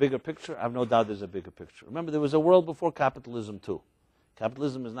 is there a bigger picture? I have no doubt there's a bigger picture. Remember, there was a world before capitalism, too.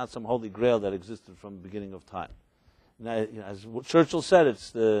 Capitalism is not some holy grail that existed from the beginning of time. Now, as Churchill said,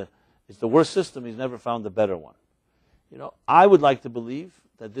 it's the worst system. He's never found a better one. I would like to believe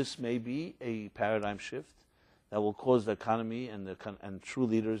that this may be a paradigm shift that will cause the economy and true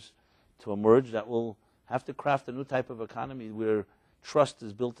leaders to emerge that will have to craft a new type of economy where trust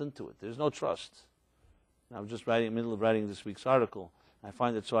is built into it. There's no trust. I was just in the middle of writing this week's article. I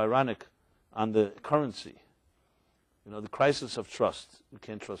find it so ironic on the currency. The crisis of trust. You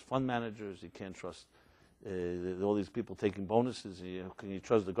can't trust fund managers. You can't trust all these people taking bonuses. Can you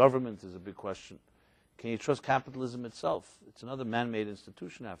trust the government is a big question. Can you trust capitalism itself? It's another man-made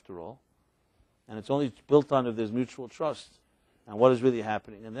institution after all. And it's only built on if there's mutual trust and what is really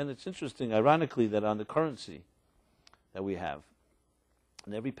happening. And then it's interesting, ironically, that on the currency that we have,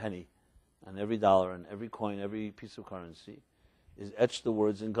 and every penny, and every dollar, and every coin, every piece of currency, is etched the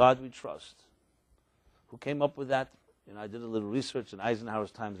words, "In God we trust." Who came up with that? I did a little research. In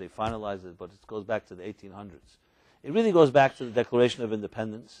Eisenhower's times, they finalized it, but it goes back to the 1800s. It really goes back to the Declaration of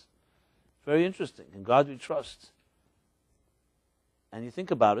Independence. Very interesting. In God we trust. And you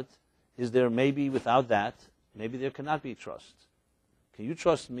think about it, is there maybe without that, maybe there cannot be trust. Can you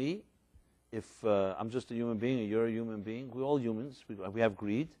trust me if I'm just a human being and you're a human being? We're all humans. We have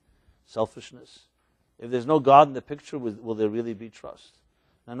greed, selfishness. If there's no God in the picture, will there really be trust?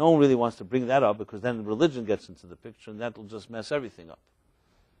 Now, no one really wants to bring that up because then religion gets into the picture and that will just mess everything up.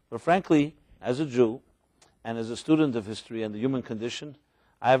 But frankly, as a Jew and as a student of history and the human condition,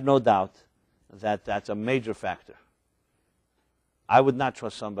 I have no doubt that that's a major factor. I would not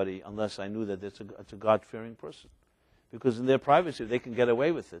trust somebody unless I knew that it's a God-fearing person. Because in their privacy, they can get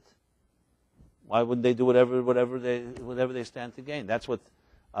away with it. Why wouldn't they do whatever they stand to gain? That's what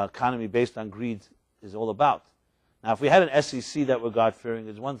economy based on greed is all about. Now, if we had an SEC that were God-fearing,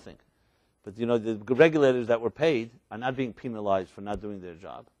 it's one thing. But, the regulators that were paid are not being penalized for not doing their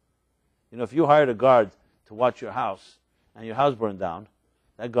job. If you hired a guard to watch your house and your house burned down,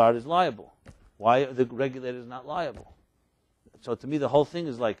 that guard is liable. Why are the regulators not liable? So to me, the whole thing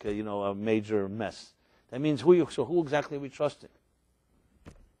is like a major mess. That means who exactly are we trusting?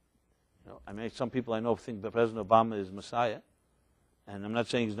 Some people I know think that President Obama is Messiah, and I'm not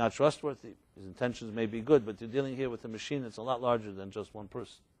saying he's not trustworthy. His intentions may be good, but you're dealing here with a machine that's a lot larger than just one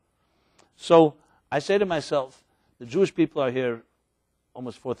person. So I say to myself, the Jewish people are here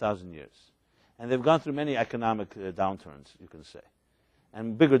almost 4,000 years, and they've gone through many economic downturns, you can say,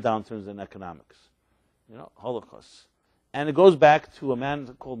 and bigger downturns than economics, holocausts. And it goes back to a man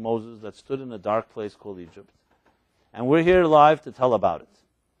called Moses that stood in a dark place called Egypt, and we're here live to tell about it.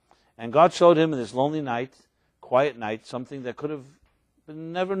 And God showed him in this lonely night, quiet night, something that could have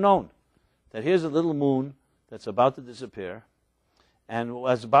been never known. That here's a little moon that's about to disappear, and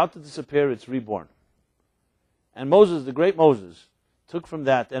as about to disappear, it's reborn. And Moses, the great Moses, took from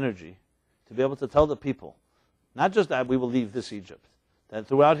that energy to be able to tell the people, not just that we will leave this Egypt, that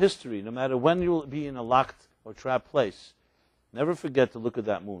throughout history, no matter when you will be in a locked or trapped place, never forget to look at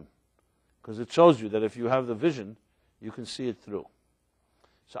that moon. Because it shows you that if you have the vision, you can see it through.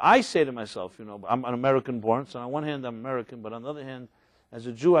 So I say to myself, I'm an American born, so on one hand I'm American, but on the other hand, as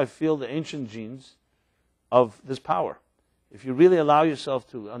a Jew, I feel the ancient genes of this power. If you really allow yourself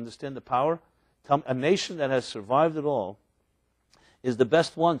to understand the power, a nation that has survived it all is the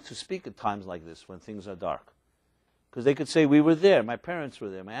best one to speak at times like this when things are dark. Because they could say, we were there, my parents were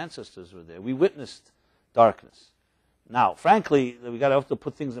there, my ancestors were there, we witnessed darkness. Now, frankly, we got to have to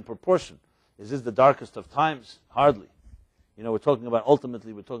put things in proportion. Is this the darkest of times? Hardly.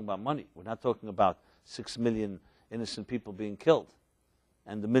 Ultimately, we're talking about money. We're not talking about 6 million innocent people being killed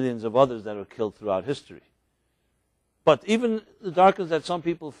and the millions of others that are killed throughout history. But even the darkness that some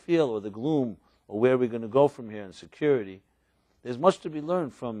people feel, or the gloom, or where we're going to go from here in security, there's much to be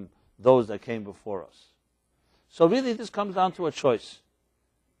learned from those that came before us. So really, this comes down to a choice.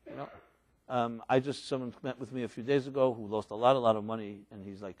 Someone met with me a few days ago who lost a lot of money, and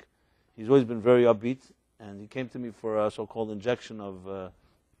he's always been very upbeat. And he came to me for a so-called injection of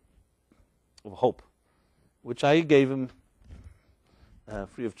hope, which I gave him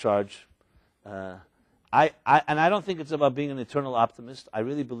free of charge. I don't think it's about being an eternal optimist. I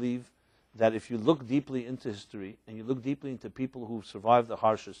really believe that if you look deeply into history and you look deeply into people who survived the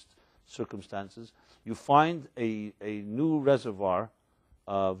harshest circumstances, you find a new reservoir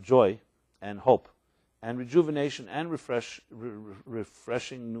of joy and hope and rejuvenation and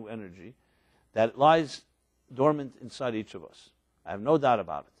refreshing new energy that lies dormant inside each of us. I have no doubt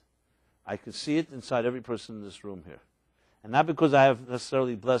about it. I can see it inside every person in this room here. And not because I have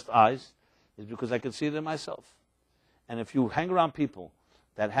necessarily blessed eyes, it's because I can see it in myself. And if you hang around people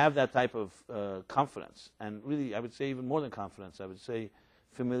that have that type of confidence, and really I would say even more than confidence, I would say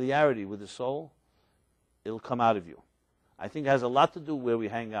familiarity with the soul, it'll come out of you. I think it has a lot to do where we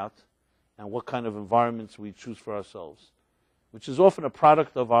hang out and what kind of environments we choose for ourselves, which is often a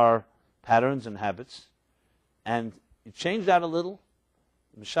product of our patterns and habits. And you change that a little,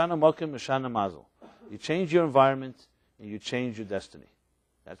 Mishana Mokim, Mishana Mazel. You change your environment and you change your destiny.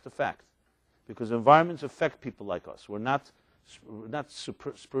 That's the fact. Because environments affect people like us. We're not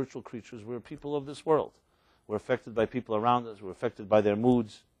spiritual creatures. We're people of this world. We're affected by people around us. We're affected by their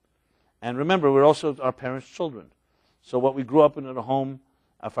moods. And remember, we're also our parents' children. So what we grew up in at a home,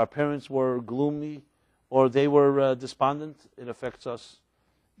 if our parents were gloomy or they were despondent, it affects us.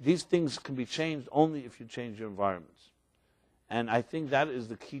 These things can be changed only if you change your environments. And I think that is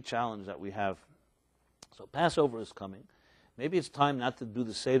the key challenge that we have. So Passover is coming. Maybe it's time not to do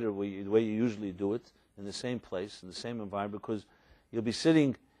the Seder the way you usually do it, in the same place, in the same environment, because you'll be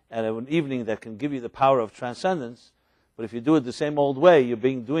sitting at an evening that can give you the power of transcendence, but if you do it the same old way, you're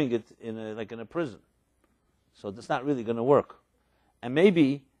doing it like in a prison. So that's not really going to work. And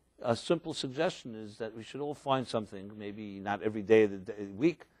maybe a simple suggestion is that we should all find something, maybe not every day of the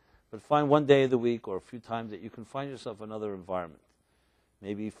week, but find one day of the week or a few times that you can find yourself another environment.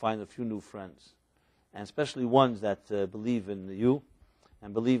 Maybe find a few new friends, and especially ones that believe in you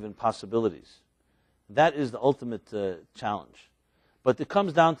and believe in possibilities. That is the ultimate challenge. But it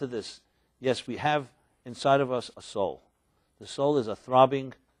comes down to this. Yes, we have inside of us a soul. The soul is a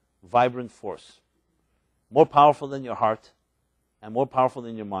throbbing, vibrant force, more powerful than your heart and more powerful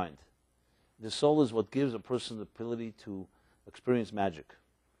than your mind. The soul is what gives a person the ability to experience magic.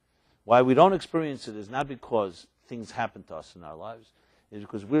 Why we don't experience it is not because things happen to us in our lives is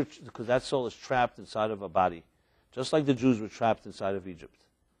because that soul is trapped inside of a body, just like the Jews were trapped inside of Egypt.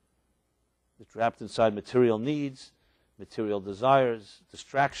 They're trapped inside material needs, material desires,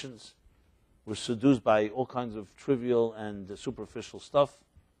 distractions. We're seduced by all kinds of trivial and superficial stuff.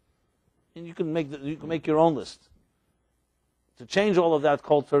 And you can make your own list. To change all of that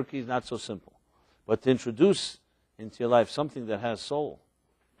cold turkey is not so simple. But to introduce into your life something that has soul,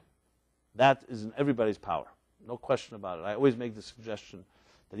 that is in everybody's power. No question about it. I always make the suggestion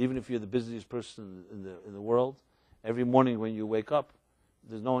that even if you're the busiest person in the world, every morning when you wake up,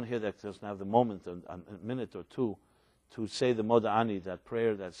 there's no one here that doesn't have the moment, a minute or two, to say the Moda Ani, that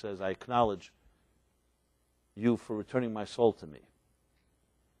prayer that says, I acknowledge you for returning my soul to me.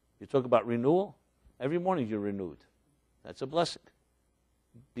 You talk about renewal. Every morning you're renewed. That's a blessing.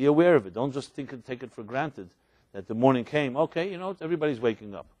 Be aware of it. Don't just take it for granted that the morning came. Okay, everybody's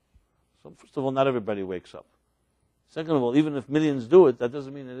waking up. So first of all, not everybody wakes up. Second of all, even if millions do it, that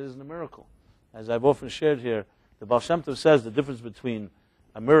doesn't mean it isn't a miracle. As I've often shared here, the Baal Shem Tov says the difference between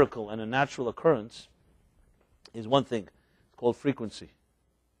a miracle and a natural occurrence is one thing. It's called frequency.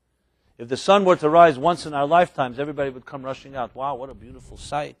 If the sun were to rise once in our lifetimes, everybody would come rushing out. Wow, what a beautiful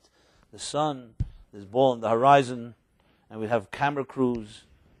sight. The sun, this ball on the horizon, and we'd have camera crews,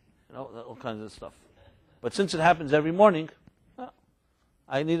 all kinds of stuff. But since it happens every morning,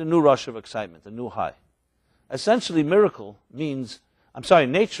 I need a new rush of excitement, a new high. Essentially, nature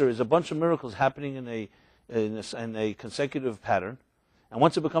is a bunch of miracles happening in a consecutive pattern, and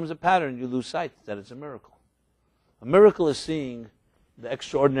once it becomes a pattern, you lose sight that it's a miracle. A miracle is seeing the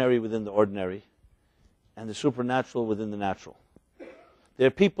extraordinary within the ordinary, and the supernatural within the natural. There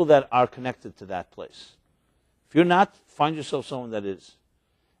are people that are connected to that place. If you're not, find yourself someone that is,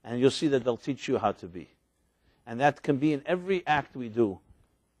 and you'll see that they'll teach you how to be. And that can be in every act we do.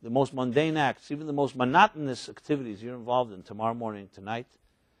 The most mundane acts, even the most monotonous activities you're involved in tomorrow morning, tonight,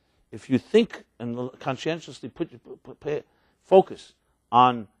 if you think and conscientiously focus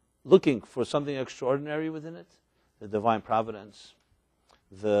on looking for something extraordinary within it, the divine providence,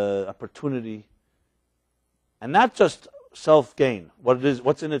 the opportunity, and not just self-gain,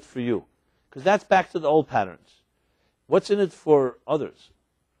 what's in it for you, because that's back to the old patterns. What's in it for others?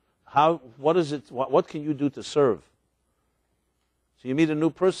 What can you do to serve? So you meet a new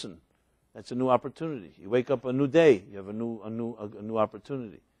person, that's a new opportunity. You wake up a new day, you have a new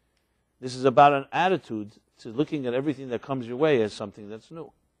opportunity. This is about an attitude to looking at everything that comes your way as something that's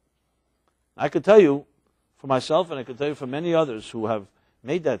new. I could tell you for myself, and I could tell you for many others who have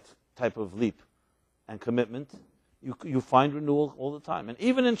made that type of leap and commitment, you find renewal all the time. And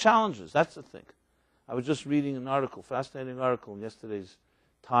even in challenges, that's the thing. I was just reading an article, fascinating article in yesterday's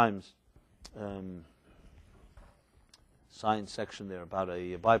Times science section there about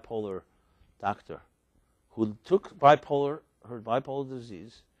a bipolar doctor who took bipolar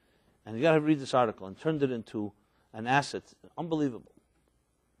disease, and you got to read this article, and turned it into an asset, unbelievable.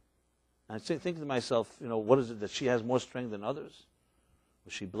 And I think to myself, what is it that she has more strength than others?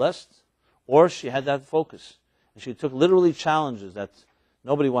 Was she blessed? Or she had that focus, and she took literally challenges that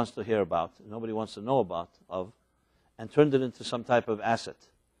nobody wants to hear about, nobody wants to know about, and turned it into some type of asset.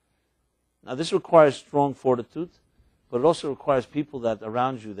 Now this requires strong fortitude, but it also requires people that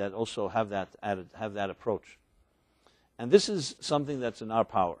around you that also have that approach. And this is something that's in our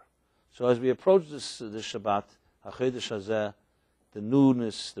power. So as we approach this Shabbat, HaChodesh Hazeh, the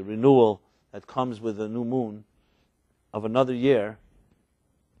newness, the renewal that comes with the new moon of another year,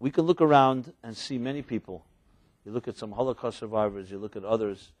 we can look around and see many people. You look at some Holocaust survivors, you look at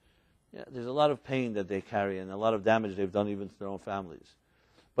others. Yeah, there's a lot of pain that they carry and a lot of damage they've done even to their own families.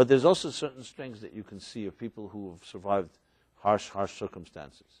 But there's also certain strengths that you can see of people who have survived harsh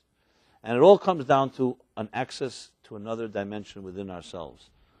circumstances. And it all comes down to an access to another dimension within ourselves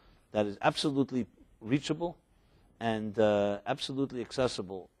that is absolutely reachable and absolutely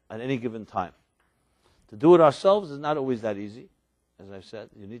accessible at any given time. To do it ourselves is not always that easy, as I've said.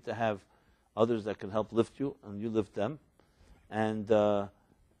 You need to have others that can help lift you, and you lift them. And the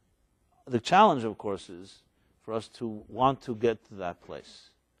challenge, of course, is for us to want to get to that place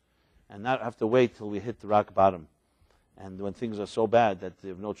and not have to wait till we hit the rock bottom and when things are so bad that they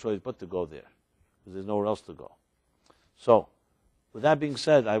have no choice but to go there because there's nowhere else to go. So, with that being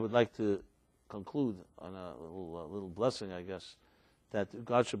said, I would like to conclude on a little blessing, I guess, that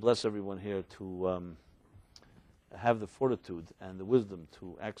God should bless everyone here to have the fortitude and the wisdom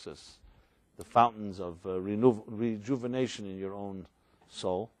to access the fountains of rejuvenation in your own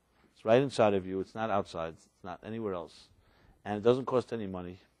soul. It's right inside of you. It's not outside. It's not anywhere else. And it doesn't cost any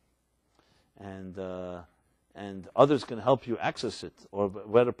money. And others can help you access it, or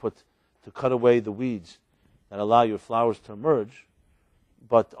better put, to cut away the weeds that allow your flowers to emerge,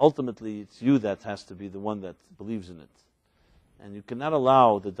 but ultimately it's you that has to be the one that believes in it. And you cannot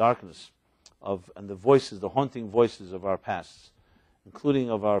allow the darkness and the voices, the haunting voices of our pasts, including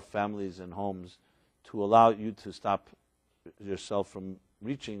of our families and homes, to allow you to stop yourself from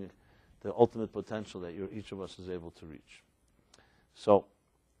reaching the ultimate potential that each of us is able to reach. So,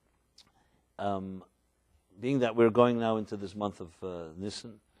 being that we're going now into this month of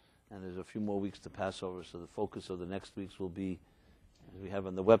Nisan, and there's a few more weeks to pass over, so the focus of the next weeks will be, as we have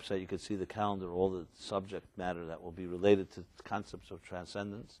on the website, you can see the calendar, all the subject matter that will be related to concepts of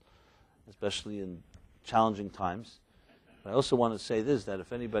transcendence, especially in challenging times. But I also want to say this, that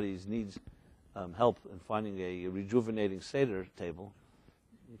if anybody needs help in finding a rejuvenating Seder table,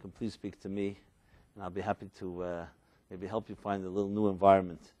 you can please speak to me, and I'll be happy to maybe help you find a little new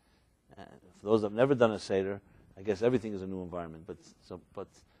environment. For those that have never done a Seder, I guess everything is a new environment, but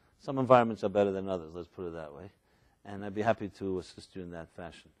some environments are better than others, let's put it that way. And I'd be happy to assist you in that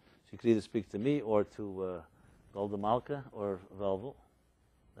fashion. So you could either speak to me or to Golda Malka or Velvel.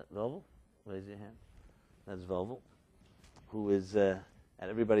 That Velvel? Raise your hand. That's Velvel, who is at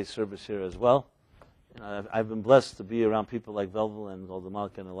everybody's service here as well. You know, I've been blessed to be around people like Velvel and Golda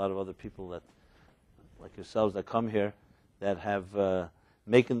Malka and a lot of other people that, like yourselves, that come here that have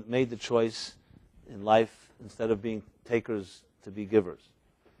made the choice in life, instead of being takers, to be givers.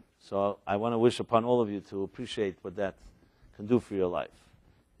 So I want to wish upon all of you to appreciate what that can do for your life.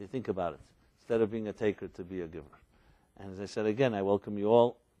 You think about it. Instead of being a taker, to be a giver. And as I said again, I welcome you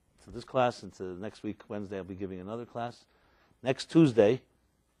all to this class, and to next week, Wednesday, I'll be giving another class. Next Tuesday,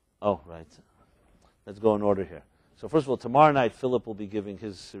 let's go in order here. So first of all, tomorrow night, Philip will be giving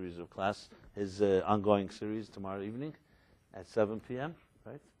his series of class, his ongoing series tomorrow evening at 7 p.m.,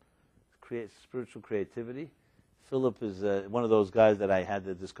 right? Spiritual creativity. Philip is one of those guys that I had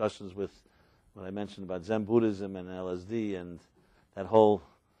the discussions with when I mentioned about Zen Buddhism and LSD and that whole,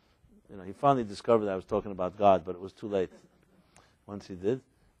 he finally discovered that I was talking about God, but it was too late once he did.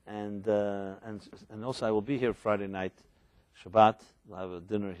 And also I will be here Friday night, Shabbat. We'll have a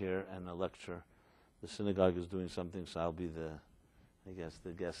dinner here and a lecture. The synagogue is doing something, so I'll be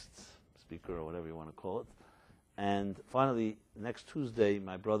the guest speaker or whatever you want to call it. And finally, next Tuesday,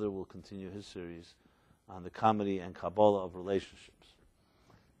 my brother will continue his series on the comedy and Kabbalah of relationships.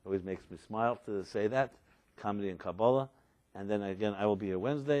 It always makes me smile to say that, comedy and Kabbalah. And then again, I will be here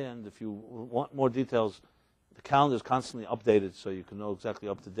Wednesday, and if you want more details, the calendar is constantly updated so you can know exactly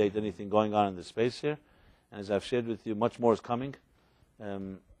up to date anything going on in the space here. And as I've shared with you, much more is coming.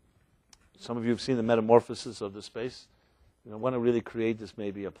 Some of you have seen the metamorphosis of the space. I want to really create this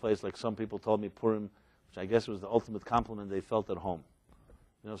maybe a place like some people told me Purim, which I guess was the ultimate compliment they felt at home.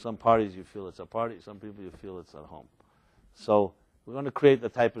 Some parties you feel it's a party, some people you feel it's at home. So we're going to create a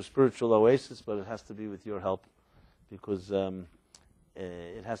type of spiritual oasis, but it has to be with your help, because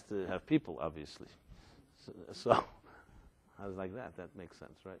it has to have people, obviously. So I was like that makes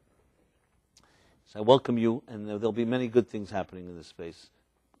sense, right? So I welcome you, and there'll be many good things happening in this space.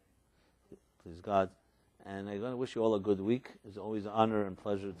 Please God. And I'm going to wish you all a good week. It's always an honor and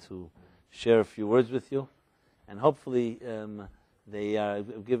pleasure to share a few words with you. And hopefully they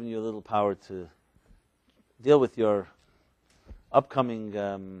have given you a little power to deal with your upcoming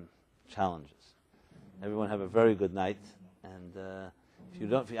challenges. Everyone have a very good night. And if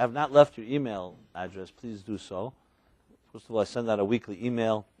you have not left your email address, please do so. First of all, I send out a weekly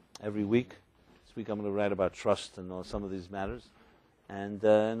email every week. This week I'm going to write about trust and some of these matters. And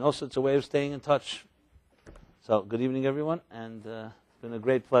also it's a way of staying in touch. So good evening, everyone, and it's been a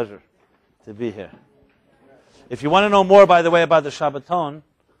great pleasure to be here. If you want to know more, by the way, about the Shabbaton,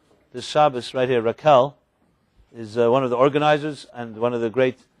 this Shabbos right here, Raquel is one of the organizers and one of the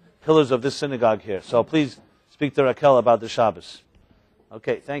great pillars of this synagogue here. So please speak to Raquel about the Shabbos.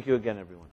 Okay, thank you again, everyone.